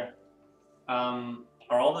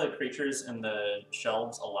 Are all the creatures in the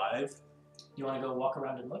shelves alive? You want to go walk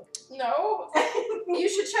around and look? No. You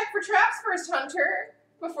should check for traps first, Hunter,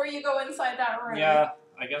 before you go inside that room. Yeah,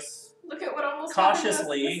 I guess Look at what almost happened to us in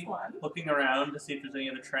cautiously this one. looking around to see if there's any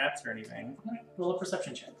other traps or anything. Roll a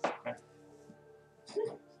perception check.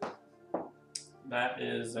 That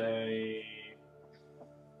is a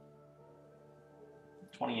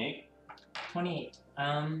 28. 28.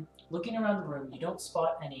 Looking around the room, you don't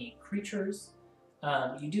spot any creatures.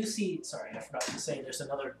 You do see, sorry, I forgot to say, there's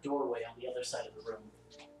another doorway on the other side of the room.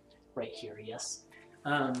 Right here, yes.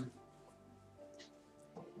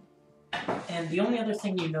 And the only other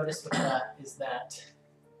thing you notice with that is that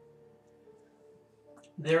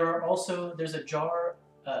there's a jar,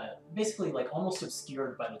 basically almost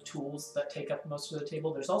obscured by the tools that take up most of the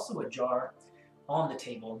table. There's also a jar on the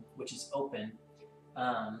table, which is open,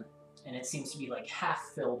 and it seems to be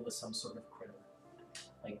half filled with some sort of critter,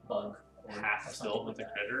 like bug. Or Half something filled with a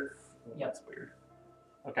that. critter? Oh, Yep. That's weird.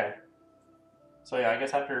 Okay. So yeah, I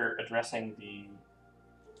guess after addressing the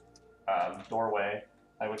doorway,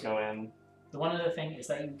 I would go in. The one other thing is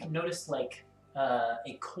that you can notice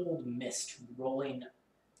a cold mist rolling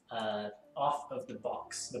off of the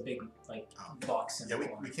box, the big box in Yeah, the we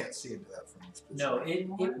corner. can't see into that from this position. No,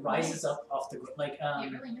 it rises up off the You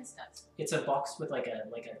really missed us. it's a box with a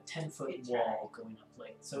 10-foot wall going up,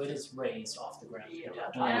 so it is raised off the ground. Yeah. You'd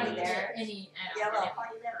have to I really don't raise it. get any. I Yellow.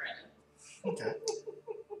 don't get any. Okay.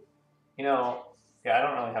 You know, yeah, I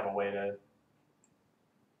don't really have a way to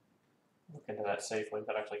look into that safely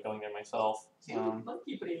without actually going there myself.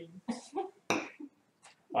 Monkey brain.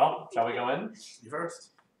 Well, shall we go in? You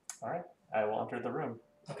first. Alright, I will enter the room.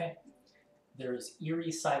 Okay. There's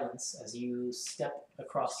eerie silence as you step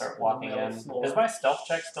across Start the walking metal in. floor. Is my stealth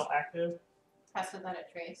check still active? Faster than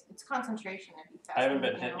a trace. It's concentration if you fast. I haven't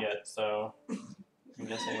been hit yet, so I'm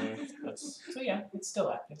guessing that's So yeah, it's still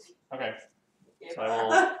active. okay. So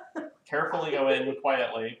I will carefully go in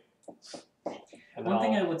quietly. And One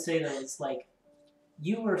thing I I'll- would say though is like,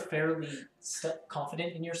 you were fairly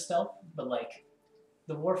confident in your stealth, but like,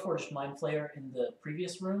 the Warforged Mind Flayer in the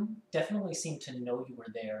previous room definitely seemed to know you were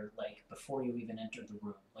there, like, before you even entered the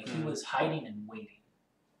room. Like, he was hiding and waiting.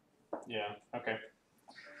 Yeah, okay.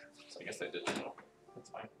 So I guess I did know. That's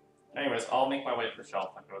fine. Anyways, I'll make my way up the shelf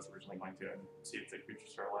like I was originally going to and see if the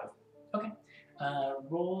creatures are alive.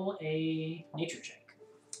 Roll a nature check.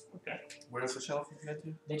 Okay. Where's the shelf you get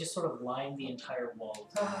to? They just sort of line the entire wall.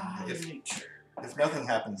 If nothing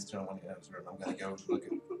happens to him when he enters the room, I'm gonna go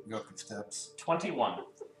go up the steps. 21.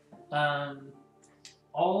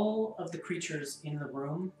 All of the creatures in the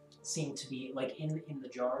room seem to be, like in the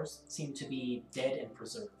jars, seem to be dead and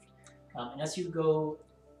preserved. And as you go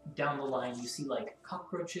down the line, you see like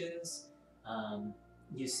cockroaches,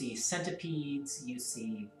 you see centipedes, you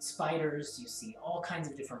see spiders, you see all kinds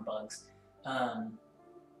of different bugs.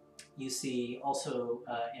 You see also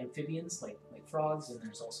amphibians like frogs, and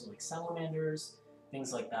there's also like salamanders,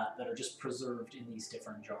 things like that that are just preserved in these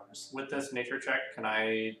different jars. With this nature check, can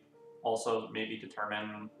I also maybe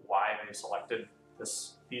determine why they selected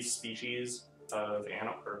these species of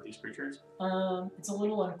animal or these creatures? It's a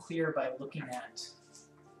little unclear by looking at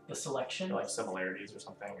the selection. Like similarities or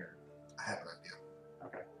something, or I have an idea.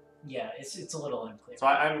 okay. Yeah, it's a little unclear. So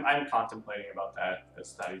I'm contemplating about that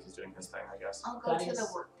as Thaddeus is doing his thing, I guess. I'll go to Thaddeus.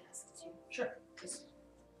 the work desk too. Sure. Just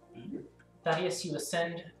Thaddeus, you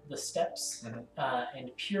ascend the steps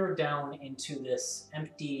and peer down into this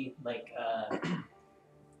empty, like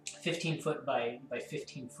 15 foot by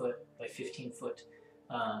 15 foot by 15 foot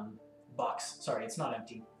box. Sorry, it's not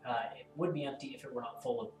empty. It would be empty if it were not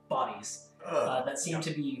full of bodies that seem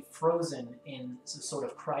to be frozen in a sort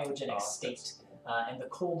of cryogenic state. And the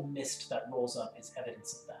cold mist that rolls up is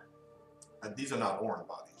evidence of that. These are not Orin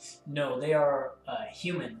bodies. No, they are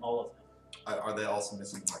human, all of them. Are they also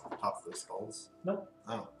missing like the top of their skulls? Nope.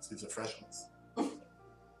 Oh, so these are fresh ones.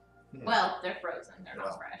 well, they're frozen. They're Wow.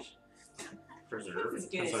 not fresh. Preserved. As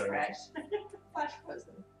good as Sorry. fresh. Flash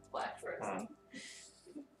frozen. Flash frozen.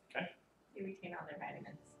 Okay. They retain all their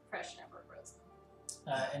vitamins. Fresh, never frozen.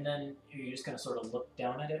 And then you're just going to sort of look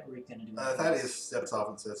down at it, or are you going to do anything Thaddeus else? steps off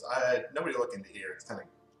and says, nobody look into here. It's kind of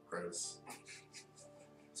gross.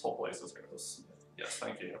 This whole place is gross. Yes,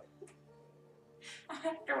 thank you.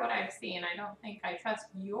 After what I've seen, I don't think I trust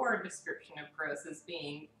your description of gross as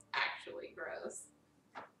being actually gross.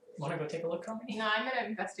 Want to go take a look, Carmody? No, I'm gonna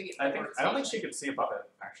investigate the I don't think workstation. she could see above it,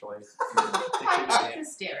 actually. Climb up the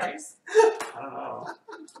stairs. I don't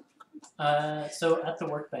know. So at the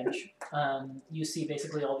workbench, you see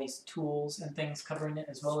basically all these tools and things covering it,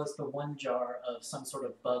 as well as the one jar of some sort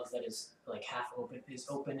of bug that is like half open,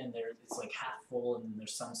 and it's like half full, and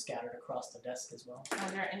there's some scattered across the desk as well.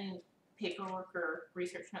 Are there any paperwork or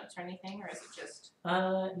research notes or anything, or is it just?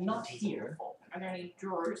 Not here. Are there any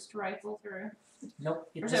drawers to rifle through? Nope.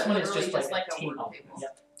 Or is This it one is literally just like just a like a table. work table?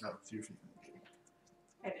 Yep. No, it's usually.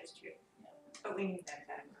 That is true. But we need that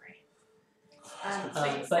done, right? So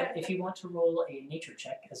you But said if you want to roll a nature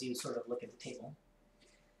check as you sort of look at the table,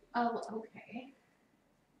 Oh, okay.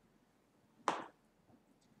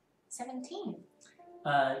 17.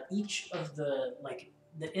 each of the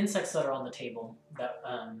insects that are on the table that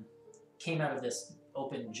came out of this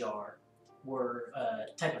open jar were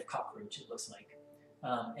a type of cockroach, it looks like,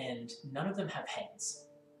 and none of them have heads.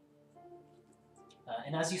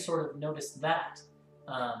 And as you sort of notice that,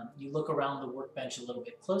 you look around the workbench a little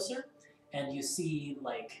bit closer, and you see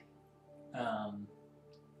like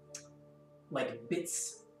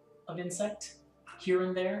bits of insect here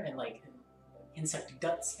and there, and like insect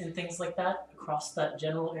guts and things like that across that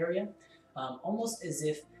general area, almost as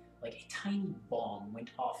if like a tiny bomb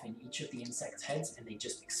went off in each of the insects' heads and they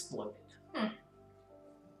just exploded.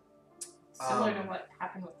 Similar to what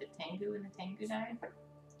happened with the Tengu when the Tengu died.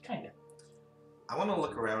 Kind of. I want to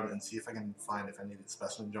look around and see if I can find if any of the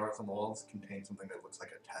specimen jars on the walls contain something that looks like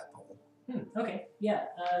a tadpole. Okay, yeah.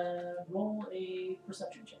 Roll a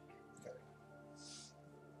perception check.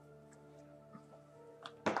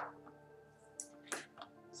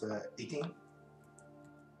 So 18?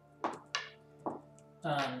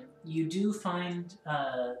 You do find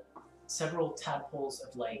several tadpoles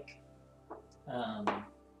of like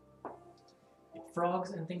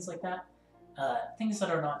frogs and things like that, things that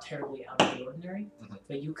are not terribly out of the ordinary,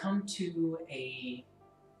 but you come to a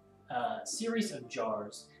series of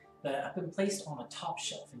jars that have been placed on a top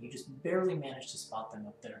shelf, and you just barely manage to spot them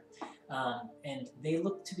up there. And they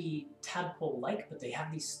look to be tadpole-like, but they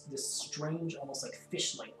have this strange, almost like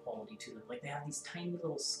fish-like quality to them. Like they have these tiny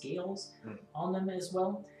little scales on them as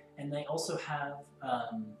well, and they also have I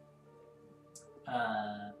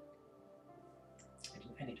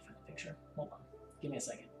need to find a picture. Hold on. Give me a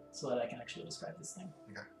second so that I can actually describe this thing.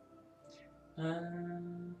 Okay.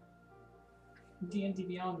 D&D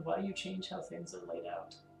Beyond, why do you change how things are laid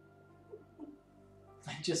out?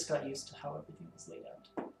 I just got used to how everything was laid out.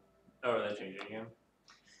 Oh, are they changing again?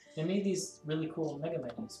 They made these really cool mega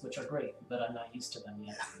menus, which are great, but I'm not used to them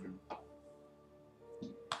yet.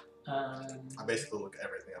 I basically look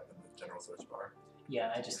everything up in the general search bar.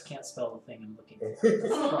 Yeah, I just can't spell the thing I'm looking for.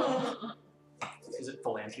 Is it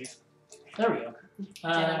phalanges? There we go.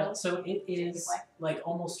 Genitals? So it is like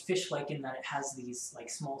almost fish-like in that it has these like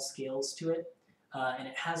small scales to it, and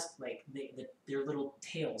it has like their little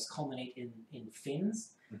tails culminate in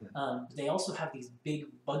fins. They also have these big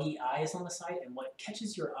buggy eyes on the side, and what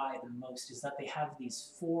catches your eye the most is that they have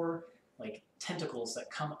these 4 like tentacles that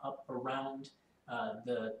come up around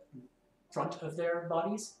the front of their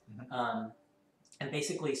bodies, and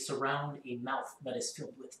basically surround a mouth that is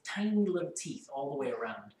filled with tiny little teeth all the way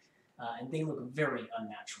around. And they look very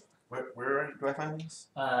unnatural. Where do I find these?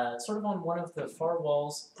 Sort of on one of the far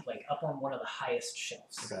walls, like up on one of the highest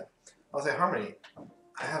shelves. Okay. I'll say, Harmony,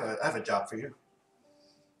 I have a job for you.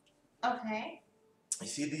 Okay. You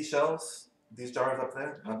see these shelves? These jars up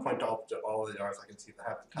there? I point to all the jars I can see that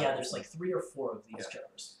have the Yeah, there's like 3 or 4 of these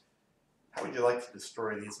jars. How would you like to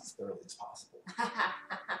destroy these as thoroughly as possible?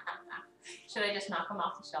 Should I just knock them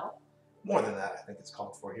off the shelf? More than that, I think it's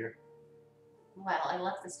called for here. Well, I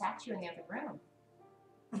left the statue in the other room.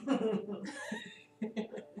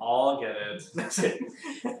 I'll get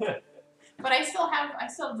it. But I still have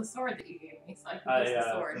the sword that you gave me, so I can use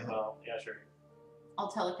the sword. Well, yeah, sure. I'll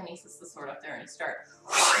telekinesis the sword up there and start.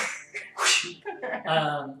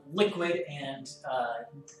 Liquid and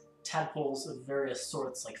tadpoles of various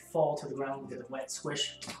sorts like fall to the ground with a wet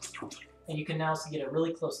squish, and you can now get a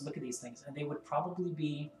really close look at these things, and they would probably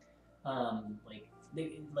be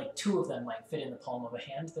like 2 of them might fit in the palm of a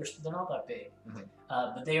hand. They're not that big,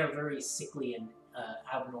 but they are very sickly and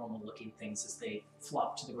abnormal looking things as they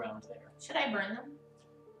flop to the ground there. Should I burn them?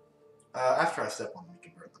 After I step on them, you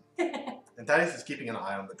can burn them. And Thaddeus is keeping an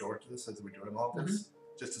eye on the door to this as we're doing all this,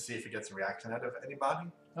 just to see if he gets a reaction out of anybody.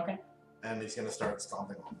 Okay. And he's going to start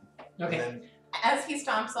stomping on them. Okay. And then, As he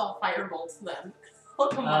stomps, I'll firebolt them.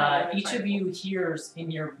 Each of you hears in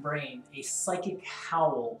your brain a psychic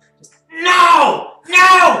howl. Just, no!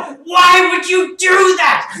 No! Why would you do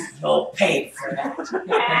that? You'll pay for that. And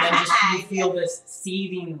then just you feel this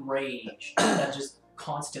seething rage that just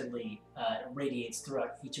constantly radiates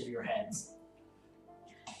throughout each of your heads.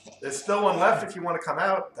 there's still one left if you want to come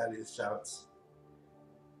out, Thaddeus shouts.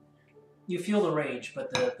 You feel the rage,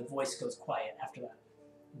 but the voice goes quiet after that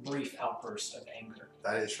brief outburst of anger.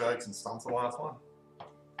 Thaddeus shrugs and stomps the last one.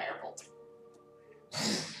 Firebolt.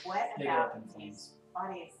 What They go up about in these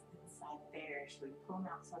flames. bodies inside there? Should we pull them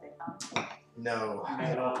out so they found them? No,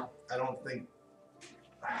 I don't think.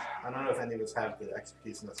 I don't know if any of us have the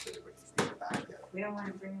expertise necessary to bring these people back yet. We don't want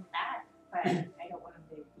to bring them back, but I don't want them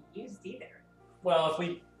to be used either. Well, if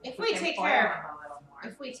we If we can take foil care them a little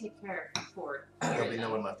more. if we take care of Ford, There'll be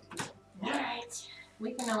no one left to use them. Alright.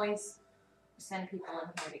 We can always send people in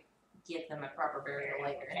here to give them a proper burial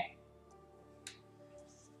later.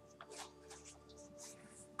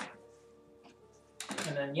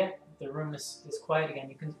 And then, yeah, the room is quiet again.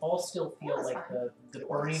 You can all still feel That's like the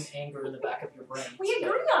burning anger in the back of your brain. We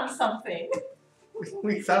agree on something.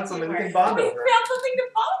 We found something we can We bond found over. something to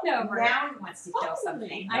bond over. Now he wants to kill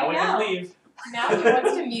something. I now we can know. leave. Now he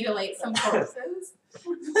wants to mutilate some corpses.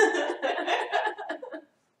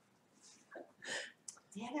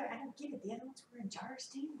 The other, I don't get it. The other ones were in jars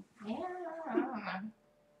too. Yeah.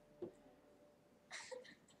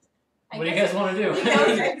 What do you guys want to do? We go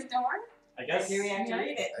through the door. I guess. Do we have to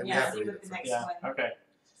read it? We Yeah, have to see read what it the first. next Yeah. one. Okay.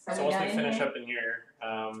 So So we once got we in finish here. up in here,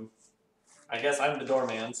 I guess I'm the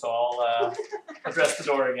doorman, so I'll address the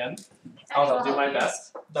door again. I'll do my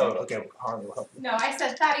best. No, okay, Harmony will help you. No, I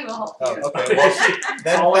said Patty will help Oh, you. okay. Well,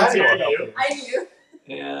 then Volunteer Thaddeus will help you. you. I knew.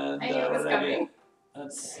 And I knew it was what did I coming. get?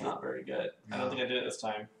 That's not very good. I don't think I did it this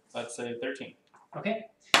time. Let's say 13. Okay.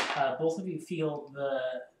 Both of you feel the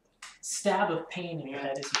stab of pain in your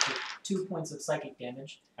head as you take 2 points of psychic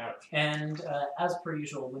damage. Ouch. And as per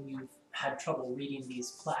usual, when you've had trouble reading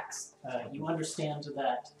these plaques, you understand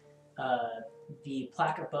that the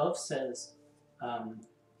plaque above says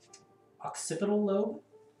occipital lobe,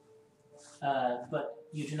 but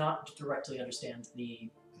you do not directly understand the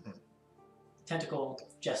tentacle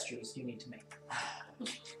gestures you need to make.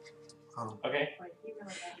 Okay. Like, he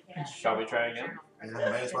really had to get out Shall we try again? Yeah,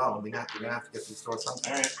 might as well. We're gonna have to get these doors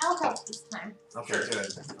sometime. Alright. I'll help this time. Okay, Sure. good.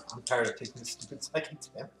 I'm tired of taking this stupid psychic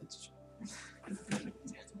damage.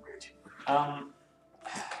 I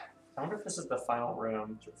wonder if this is the final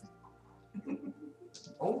room.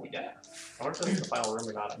 Oh, yeah. I wonder if this is the final room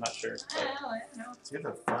or not. I'm not sure. I don't know. It's either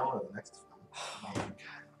the final or the next Are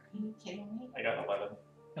you kidding me? I got 11.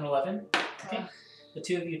 An 11? Okay. The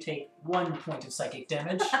two of you take 1 point of psychic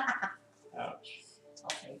damage. Ouch. I'll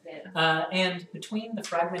take it. And between the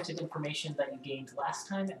fragmented information that you gained last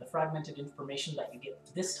time and the fragmented information that you get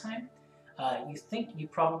this time, you think you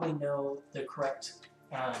probably know the correct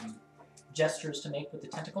gestures to make with the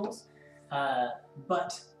tentacles,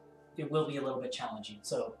 but it will be a little bit challenging,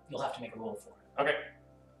 so you'll have to make a roll for it. Okay.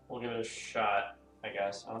 We'll give it a shot, I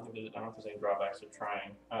guess. I don't know if there's any drawbacks to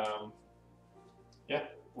trying. Yeah,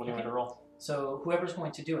 we'll give it a roll. So whoever's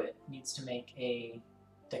going to do it needs to make a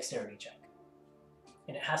dexterity check.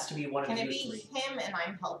 And it has to be one Can of it you be three. him and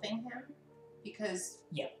I'm helping him? Because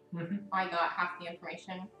Mm-hmm. I got half the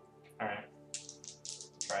information. Alright.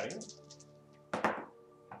 Try it again.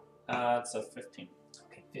 It's a 15.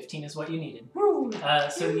 Okay, 15 is what you needed.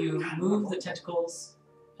 So you move the tentacles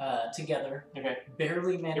together, Okay.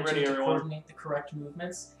 barely managing ready, to everyone. coordinate the correct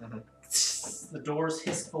movements. Mhm. The doors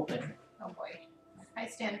hiss open. Oh boy. I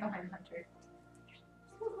stand behind Hunter.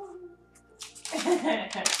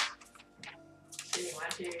 Do you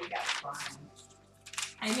want to? You got slime.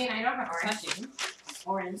 I mean, I don't have Orange. touching.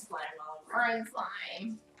 Orange slime all over. Orange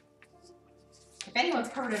slime. If anyone's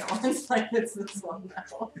covered in orange slime, it's this one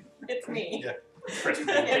though. It's me. Yeah.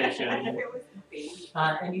 Precipitation. If it was a baby.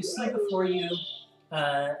 And you see before you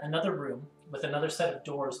another room with another set of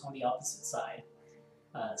doors on the opposite side,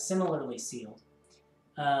 similarly sealed.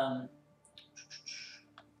 And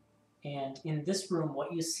in this room,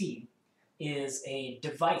 what you see is a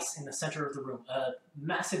device in the center of the room, a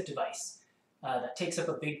massive device that takes up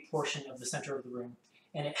a big portion of the center of the room.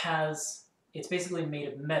 And it's basically made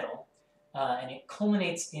of metal, and it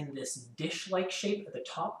culminates in this dish-like shape at the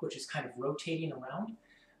top, which is kind of rotating around.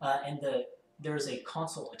 And there's a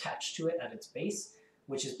console attached to it at its base,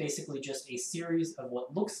 which is basically just a series of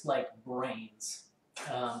what looks like brains.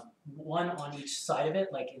 One on each side of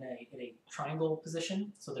it, like in a triangle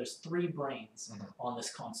position. So there's 3 brains on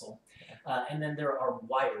this console. And then there are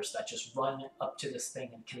wires that just run up to this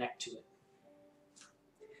thing and connect to it.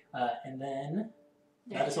 And then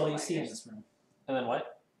that is all you see in this room. And then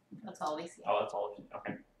what? That's all we see. Oh, that's all.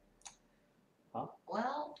 Okay.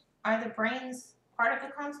 Well, are the brains part of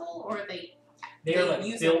the console, or are they? They are They like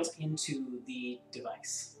use built into the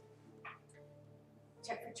device.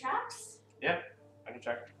 Check for traps. I can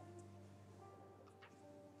check.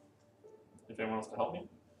 If anyone wants to help me.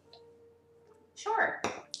 Sure.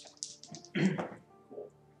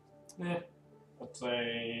 Yeah. Let's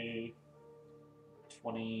say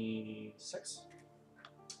 26.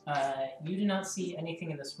 You do not see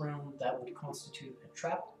anything in this room that would constitute a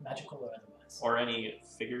trap, magical or otherwise. Or any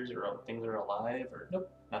figures or things that are alive or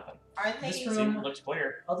Nope. Nothing. Are they? This See, room, looks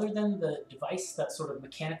clear. other than the device that sort of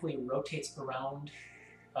mechanically rotates around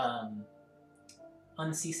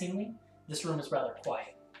unceasingly, this room is rather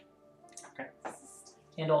quiet. Okay.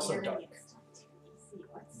 And also Eerie dark. and stuff too. You see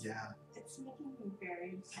what's- Yeah. It's making me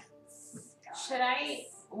very tense. Should I,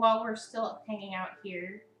 while we're still hanging out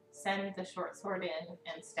here, send the short sword in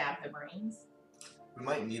and stab the brains? We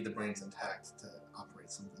might need the brains intact to operate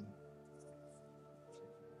something.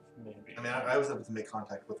 Maybe. I mean, I was able to make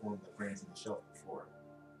contact with one of the brains on the shelf before.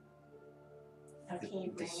 Okay,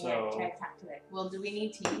 bring it. So- Try to talk to it. Well, do we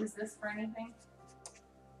need to use this for anything?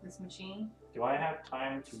 This machine? Do I have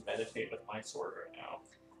time to meditate with my sword right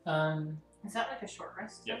now? Is that like a short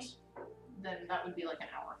rest? thing? Yes. Then that would be like an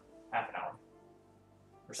hour. Half an hour.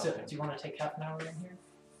 Or So, something. do you want to take half an hour in here?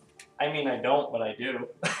 I mean, I don't, but I do.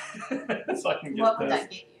 So I can get What would the that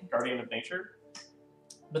get you? Guardian of Nature.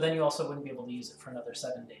 But then you also wouldn't be able to use it for another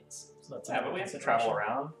 7 days. So that's Yeah, another but we have to consideration. travel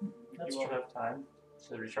around. That's You won't true. have time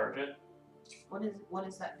to recharge it. What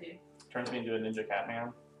does that do? Turns me into a ninja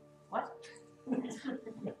Catman. What?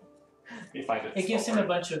 We find it. It gives him a slower.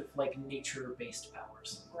 bunch of like nature-based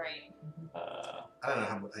powers. Right. I don't know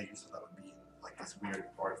how much useful that would be in like this weird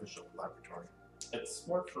artificial laboratory. It's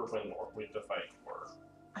more for when we have to fight more.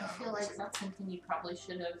 I feel like that's something you probably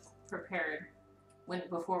should have prepared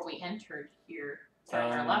before we entered here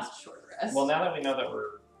during our last short rest. Well, now that we know that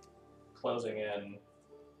we're closing in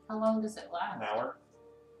How long does it last? an hour,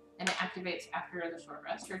 And it activates after the short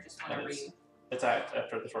rest, or just whenever Yes. you? It's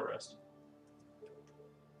after the short rest.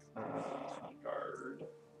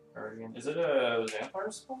 Guardian. Is it a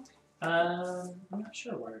Xanathar's spell? I'm not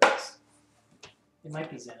sure where it is. It might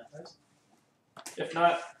be Xanathar's. If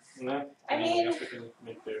not, no. I mean- guess we can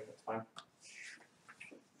make do. It's fine.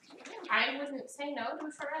 I wouldn't say no to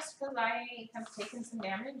a short rest because I have taken some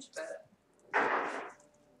damage, but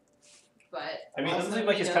I mean, it doesn't also seem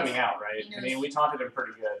like he he's knows- coming out, right? he I mean, knows- we taunted him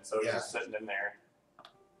pretty good, so he's Yeah. just sitting in there.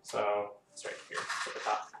 So it's right here at the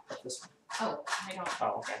top of this. Oh, I don't.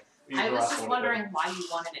 Oh, okay. You I the was last just one to do. wondering why you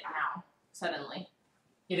wanted it now, suddenly.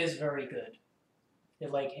 It is very good.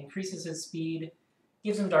 It like increases his speed,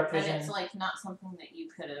 gives him dark And vision. it's like not something that you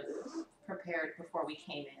could have prepared before we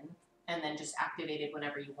came in and then just activated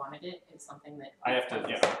whenever you wanted it. It's something that I have to,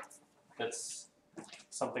 yeah. That's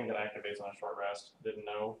something that activates on a short rest. Didn't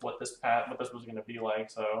know what this was going to be like,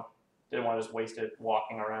 so didn't want to just waste it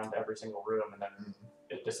walking around every single room, and then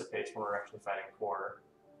it dissipates when we're actually fighting Quoor.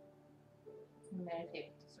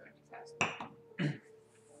 meditate to sort of fast.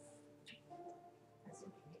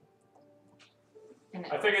 And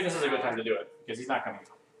I figured this is a good time to do it because he's not coming.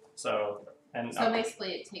 So and So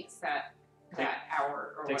basically, it takes that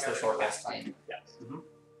hour or takes the whatever short you rest rested, time. Yes.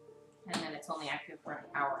 and then it's only active for an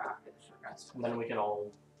hour after the short rest. And then we can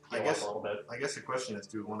all I heal guess- up a little bit. I guess the question is,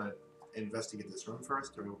 do we want to investigate this room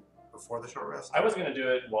first, or before the short rest? I was gonna do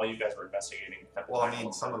it while you guys were investigating. At the Well, I time.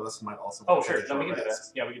 mean, some of us might also. Oh want to sure, take a then we short can do that.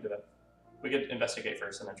 rest. Yeah, we can do that. We could investigate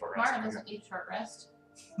first and then short rest. Mara doesn't need a short rest.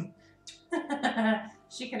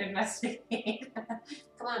 She can investigate.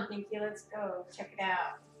 Come on, Pinky, let's go. Check it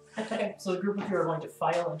out. Okay, so the group of you are going to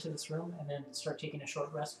file into this room and then start taking a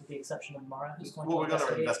short rest, with the exception of Mara, who's going Well, to we're going to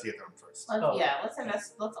investigate. investigate the room first. Oh. Yeah, let's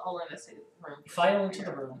all investigate the room. File into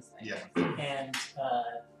the room. Yeah. And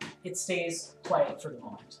it stays quiet for the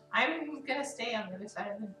moment. I'm gonna stay on the other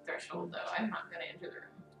side of the threshold, though. I'm not gonna enter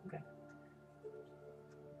the room.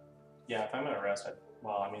 Yeah, if I'm gonna rest,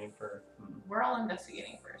 I mean for We're all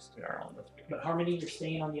investigating first. we are all investigating. But Harmony, you're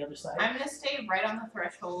staying on the other side. I'm gonna stay right on the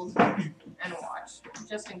threshold and watch,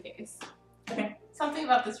 just in case. Okay. Something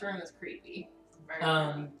about this room is creepy. Very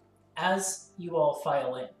creepy. As you all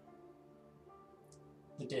file in,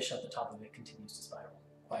 the dish at the top of it continues to spiral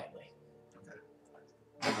quietly.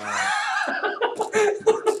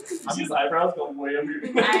 His eyebrows going way under your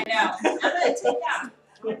I know. I'm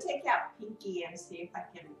gonna take out Pinky and see if I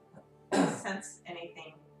can sense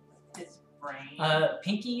anything with his brain.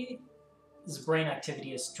 Pinky's brain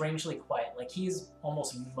activity is strangely quiet. Like he's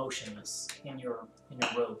almost motionless in your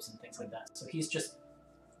robes and things like that. So he's just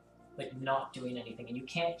like not doing anything, and you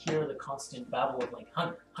can't hear the constant babble of like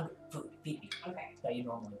hunger, food, feed me Okay. that you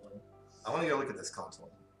normally would. I want to go look at this console.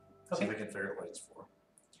 See Okay. if we can figure out what it's for.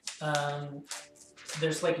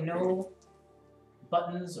 There's like no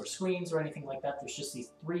buttons or screens or anything like that. There's just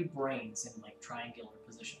these three brains in like triangular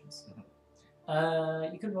positions.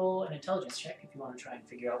 You can roll an intelligence check if you want to try and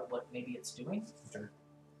figure out what maybe it's doing. Okay.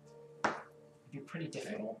 It'd be pretty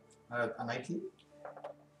difficult. A 19?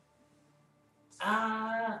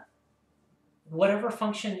 Whatever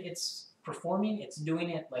function it's performing, it's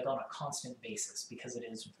doing it like on a constant basis because it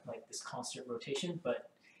is like this constant rotation, but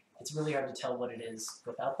it's really hard to tell what it is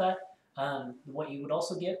without that. What you would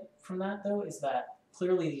also get from that, though, is that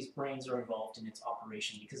clearly these brains are involved in its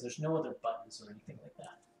operation because there's no other buttons or anything like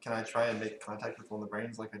that. Can I try and make contact with one of the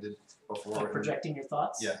brains like I did before? Like projecting your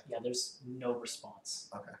thoughts? Yeah. Yeah, there's no response.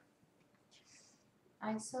 Okay.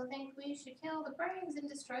 I still think we should kill the brains and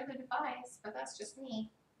destroy the device, but that's just me.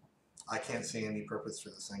 I can't see any purpose for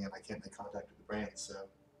this thing, and I can't make contact with the brains, so.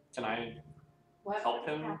 Can I What help would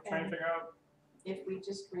him happen try and figure out? if we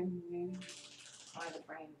just remove one of the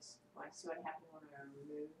brains? Want to see what happens when we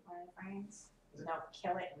remove one of the brains? No,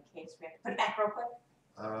 kill it in case we have to put it back real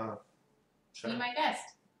quick. Sure. Be my guest.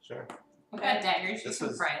 Sure. We got daggers. You This can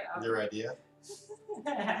is pry it out. your idea?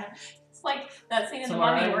 It's like that scene in So the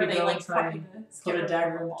Mara, Mummy where you they go like and try pry and the Put skin a from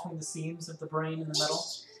dagger the in wall. between the seams of the brain and the metal.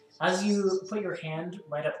 As you put your hand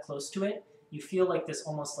right up close to it, you feel like this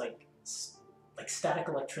almost like static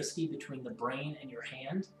electricity between the brain and your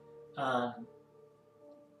hand,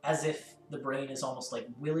 as if the brain is almost like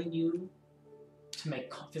willing you to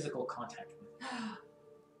make physical contact with it.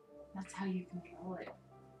 That's how you control it.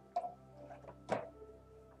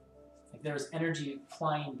 Like there's energy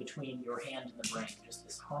flying between your hand and the brain, just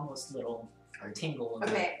this harmless little I tingle. Of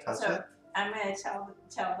Okay, touch so it? I'm gonna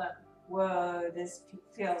tell them, whoa, this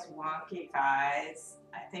feels wonky, guys.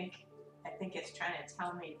 I think it's trying to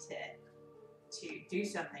tell me to do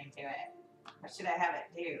something to it. What should I have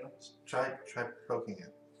it do? Try poking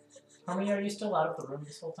it. Harmony, are you still out of the room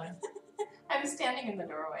this whole time? I'm standing in the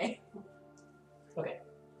doorway. Okay.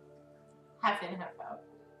 Half in, half out.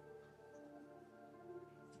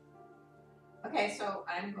 Okay, so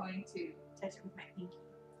I'm going to touch it with my pinky.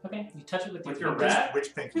 Okay, you touch it with With your your fingers, rat?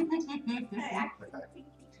 Which pinky? I Okay.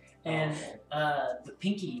 and the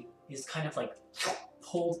pinky is kind of like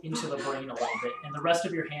pulled into the brain a little bit, and the rest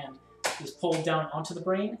of your hand is pulled down onto the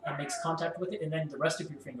brain and makes contact with it, and then the rest of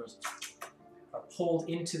your fingers are pulled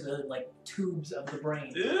into the like tubes of the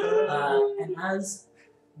brain. And as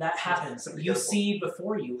that happens, you see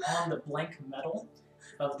before you on the blank metal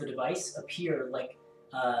of the device appear like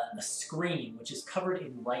a screen which is covered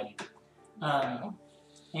in writing.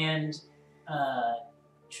 And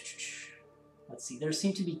let's see, there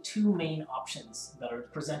seem to be two main options that are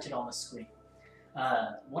presented on the screen.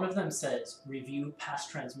 One of them says review past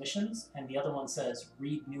transmissions, and the other one says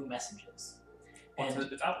read new messages. And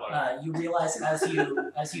you realize as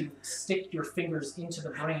you stick your fingers into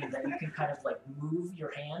the brain that you can kind of like move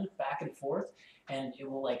your hand back and forth, and it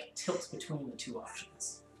will like tilt between the two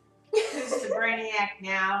options. Who's the brainiac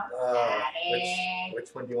now? Which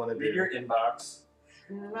one do you want to do? Read your inbox.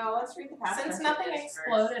 No, let's read the past. Since nothing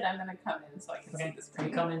exploded, I'm gonna come in so I can see the You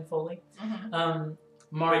screen. come in fully. Mm-hmm.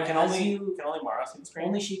 Mara, Wait, can only Mara see the screen?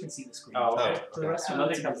 only she can see the screen. Oh, okay. For the rest So of you,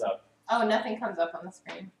 nothing comes up. Oh, nothing comes up on the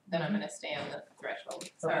screen. Then I'm gonna stay on the threshold.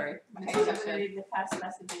 Sorry. Okay, so I'm going to read the past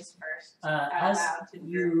messages first. As Out loud to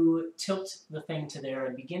you tilt the thing to there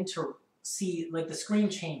and begin to see, like the screen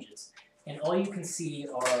changes, and all you can see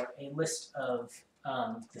are a list of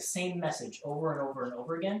the same message over and over and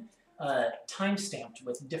over again, time-stamped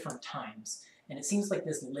with different times. And it seems like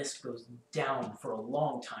this list goes down for a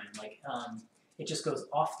long time, like it just goes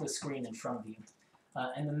off the screen in front of you.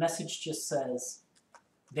 And the message just says,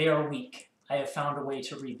 "They are weak. I have found a way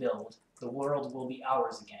to rebuild. The world will be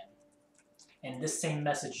ours again." And this same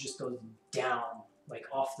message just goes down, like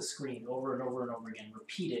off the screen, over and over and over again,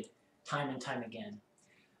 repeated time and time again.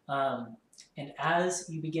 And as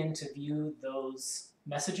you begin to view those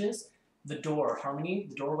messages, the door, Harmony,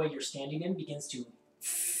 the doorway you're standing in, begins to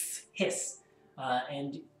hiss.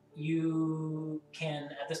 And you can,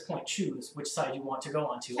 at this point, choose which side you want to go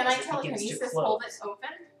onto. Can as I it begins to telekinesis close. hold it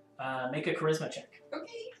open? Make a charisma check.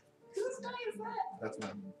 Okay. Whose die is that? That's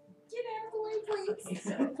mine. Get out of the way, Okay, please.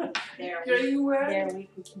 so they're Are you they're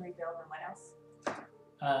weak, we can rebuild, and what else?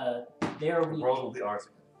 They are The weak. world will be ours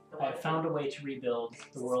again. I have found a way to rebuild.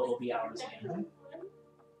 The world will be ours again.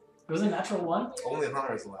 It was a natural one. Only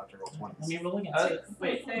Hunter is allowed to roll 20s. Let me roll again.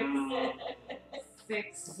 Wait.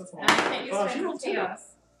 6. That's I can't use Oh, my she rolled two.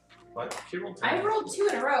 chaos. What? She rolled I rolled 2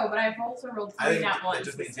 in a row, but I've also rolled 3 I think not once. that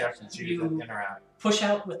just means you have to choose You- and interact. Push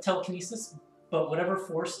out with telekinesis, but whatever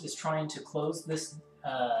force is trying to close this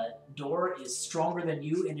door is stronger than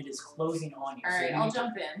you, and it is closing on you. Alright, you I'll need to-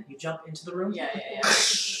 jump in. You jump into the room. Yeah.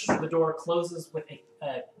 The door closes with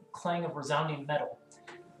a clang of resounding metal.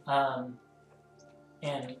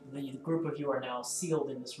 And the group of you are now sealed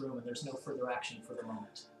in this room, and there's no further action for the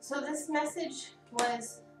moment. So this message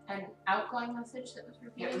was an outgoing message that was It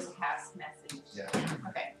repeated? was a past message. Yeah,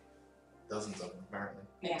 Okay, dozens of them apparently.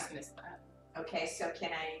 I Yeah. just missed that. Okay, so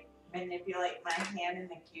can I manipulate my hand in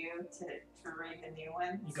the queue to read the new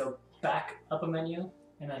ones? You go back up a menu,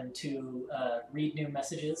 and then to read new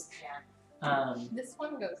messages. Yeah. This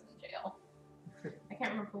one goes in jail. I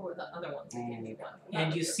can't remember where the other one's in the one.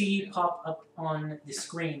 And you see pop up on the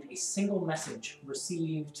screen a single message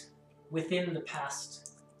received within the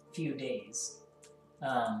past few days,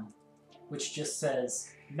 which just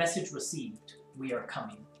says, "Message received, we are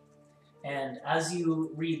coming." And as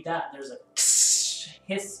you read that, there's a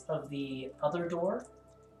hiss of the other door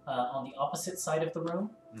on the opposite side of the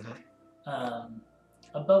room,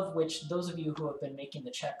 above which those of you who have been making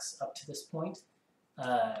the checks up to this point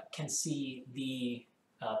can see the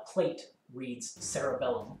plate reads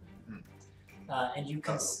cerebellum. And you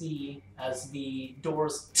can see as the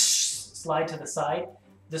doors slide to the side,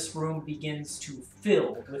 this room begins to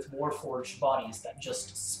fill with warforged bodies that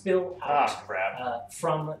just spill out Crap.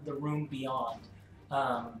 from the room beyond.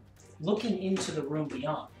 Looking into the room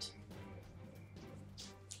beyond,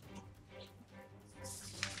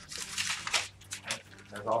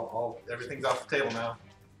 There's everything's off the table now.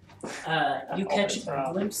 you catch a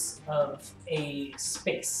glimpse of a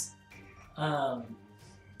space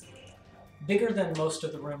bigger than most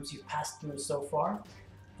of the rooms you've passed through so far,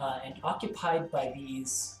 and occupied by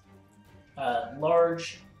these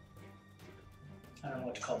large, I don't know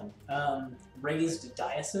what to call them, raised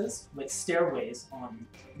daises with stairways on.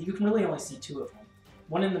 You can really only see 2 of them.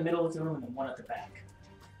 One in the middle of the room and then one at the back,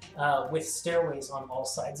 with stairways on all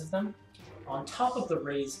sides of them. On top of the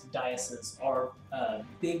raised daises are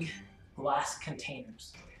big glass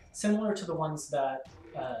containers, similar to the ones that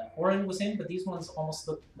Orin was in, but these ones almost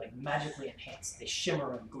look like magically enhanced. They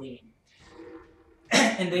shimmer and gleam.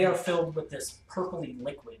 and they are filled with this purpley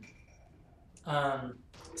liquid.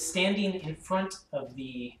 Standing in front of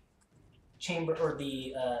the chamber, or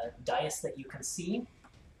the dais that you can see,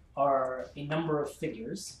 are a number of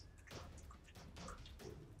figures.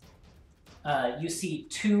 You see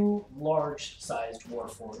 2 large-sized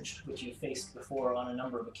Warforged, which you've faced before on a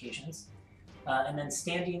number of occasions. And then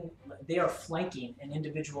they are flanking an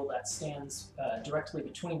individual that stands directly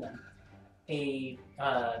between them. A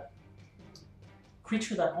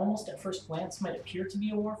creature that almost at first glance might appear to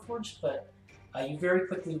be a Warforged, but you very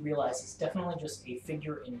quickly realize it's definitely just a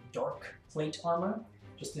figure in dark plate armor,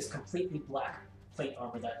 just this completely black plate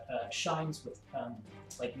armor that shines with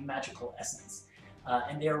like magical essence.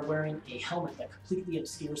 And they are wearing a helmet that completely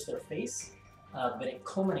obscures their face, but it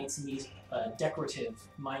culminates in these decorative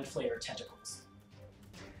Mind Flayer tentacles.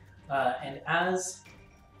 And as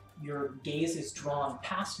your gaze is drawn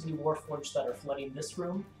past the Warforged that are flooding this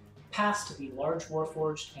room, past the large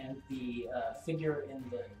Warforged and the figure in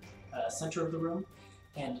the center of the room,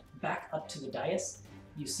 and back up to the dais,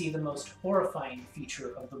 you see the most horrifying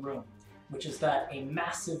feature of the room, which is that a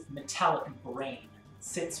massive metallic brain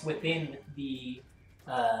sits within the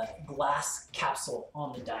glass capsule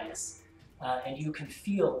on the dais. And you can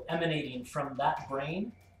feel emanating from that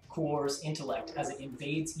brain Quoor's intellect as it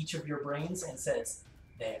invades each of your brains and says,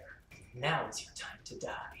 "There, now is your time to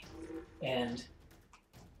die." And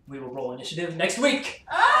we will roll initiative next week!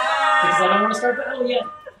 Because I don't want to start battle yet.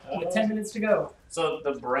 With 10 minutes to go. So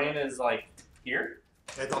the brain is like here?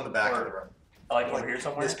 It's on the back of the room. Like over here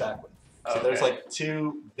somewhere? This back one. So Oh, there's okay. like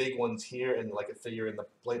 2 big ones here and like a figure in the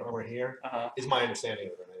plate armor here. Is my understanding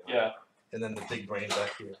of it anyway. Yeah. And then the big brain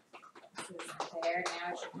back here. There,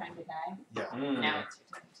 now it's your time to die. Yeah. Now it's your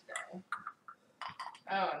time to die.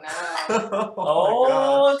 Oh no. Oh, my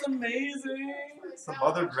God. It's amazing. Some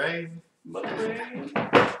other brain. Mother brain.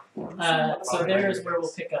 So there is where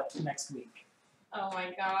we'll pick up next week. Oh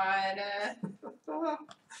my god.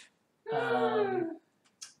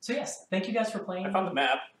 So yes, thank you guys for playing. I found the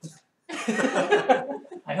map.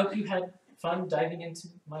 I hope you had fun diving into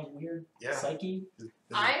my weird psyche.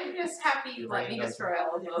 I'm just happy you let me destroy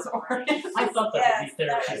all of those oranges. I thought that would be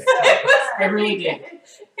therapeutic. It was I really very did. good.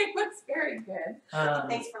 It was very good.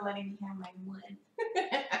 Thanks for letting me have my one.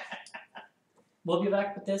 We'll be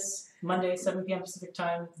back with this Monday, 7 p.m. Pacific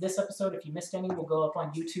time. This episode, if you missed any, will go up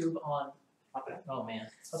on YouTube on... Oh man,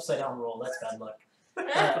 upside down roll, that's bad luck.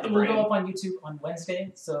 It will go up on YouTube on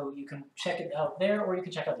Wednesday, so you can check it out there, or you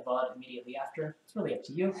can check out the VOD immediately after. It's really up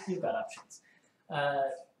to you. You've got options.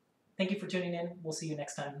 Thank you for tuning in. We'll see you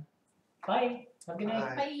next time. Bye. Have a good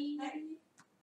night. Bye. Bye.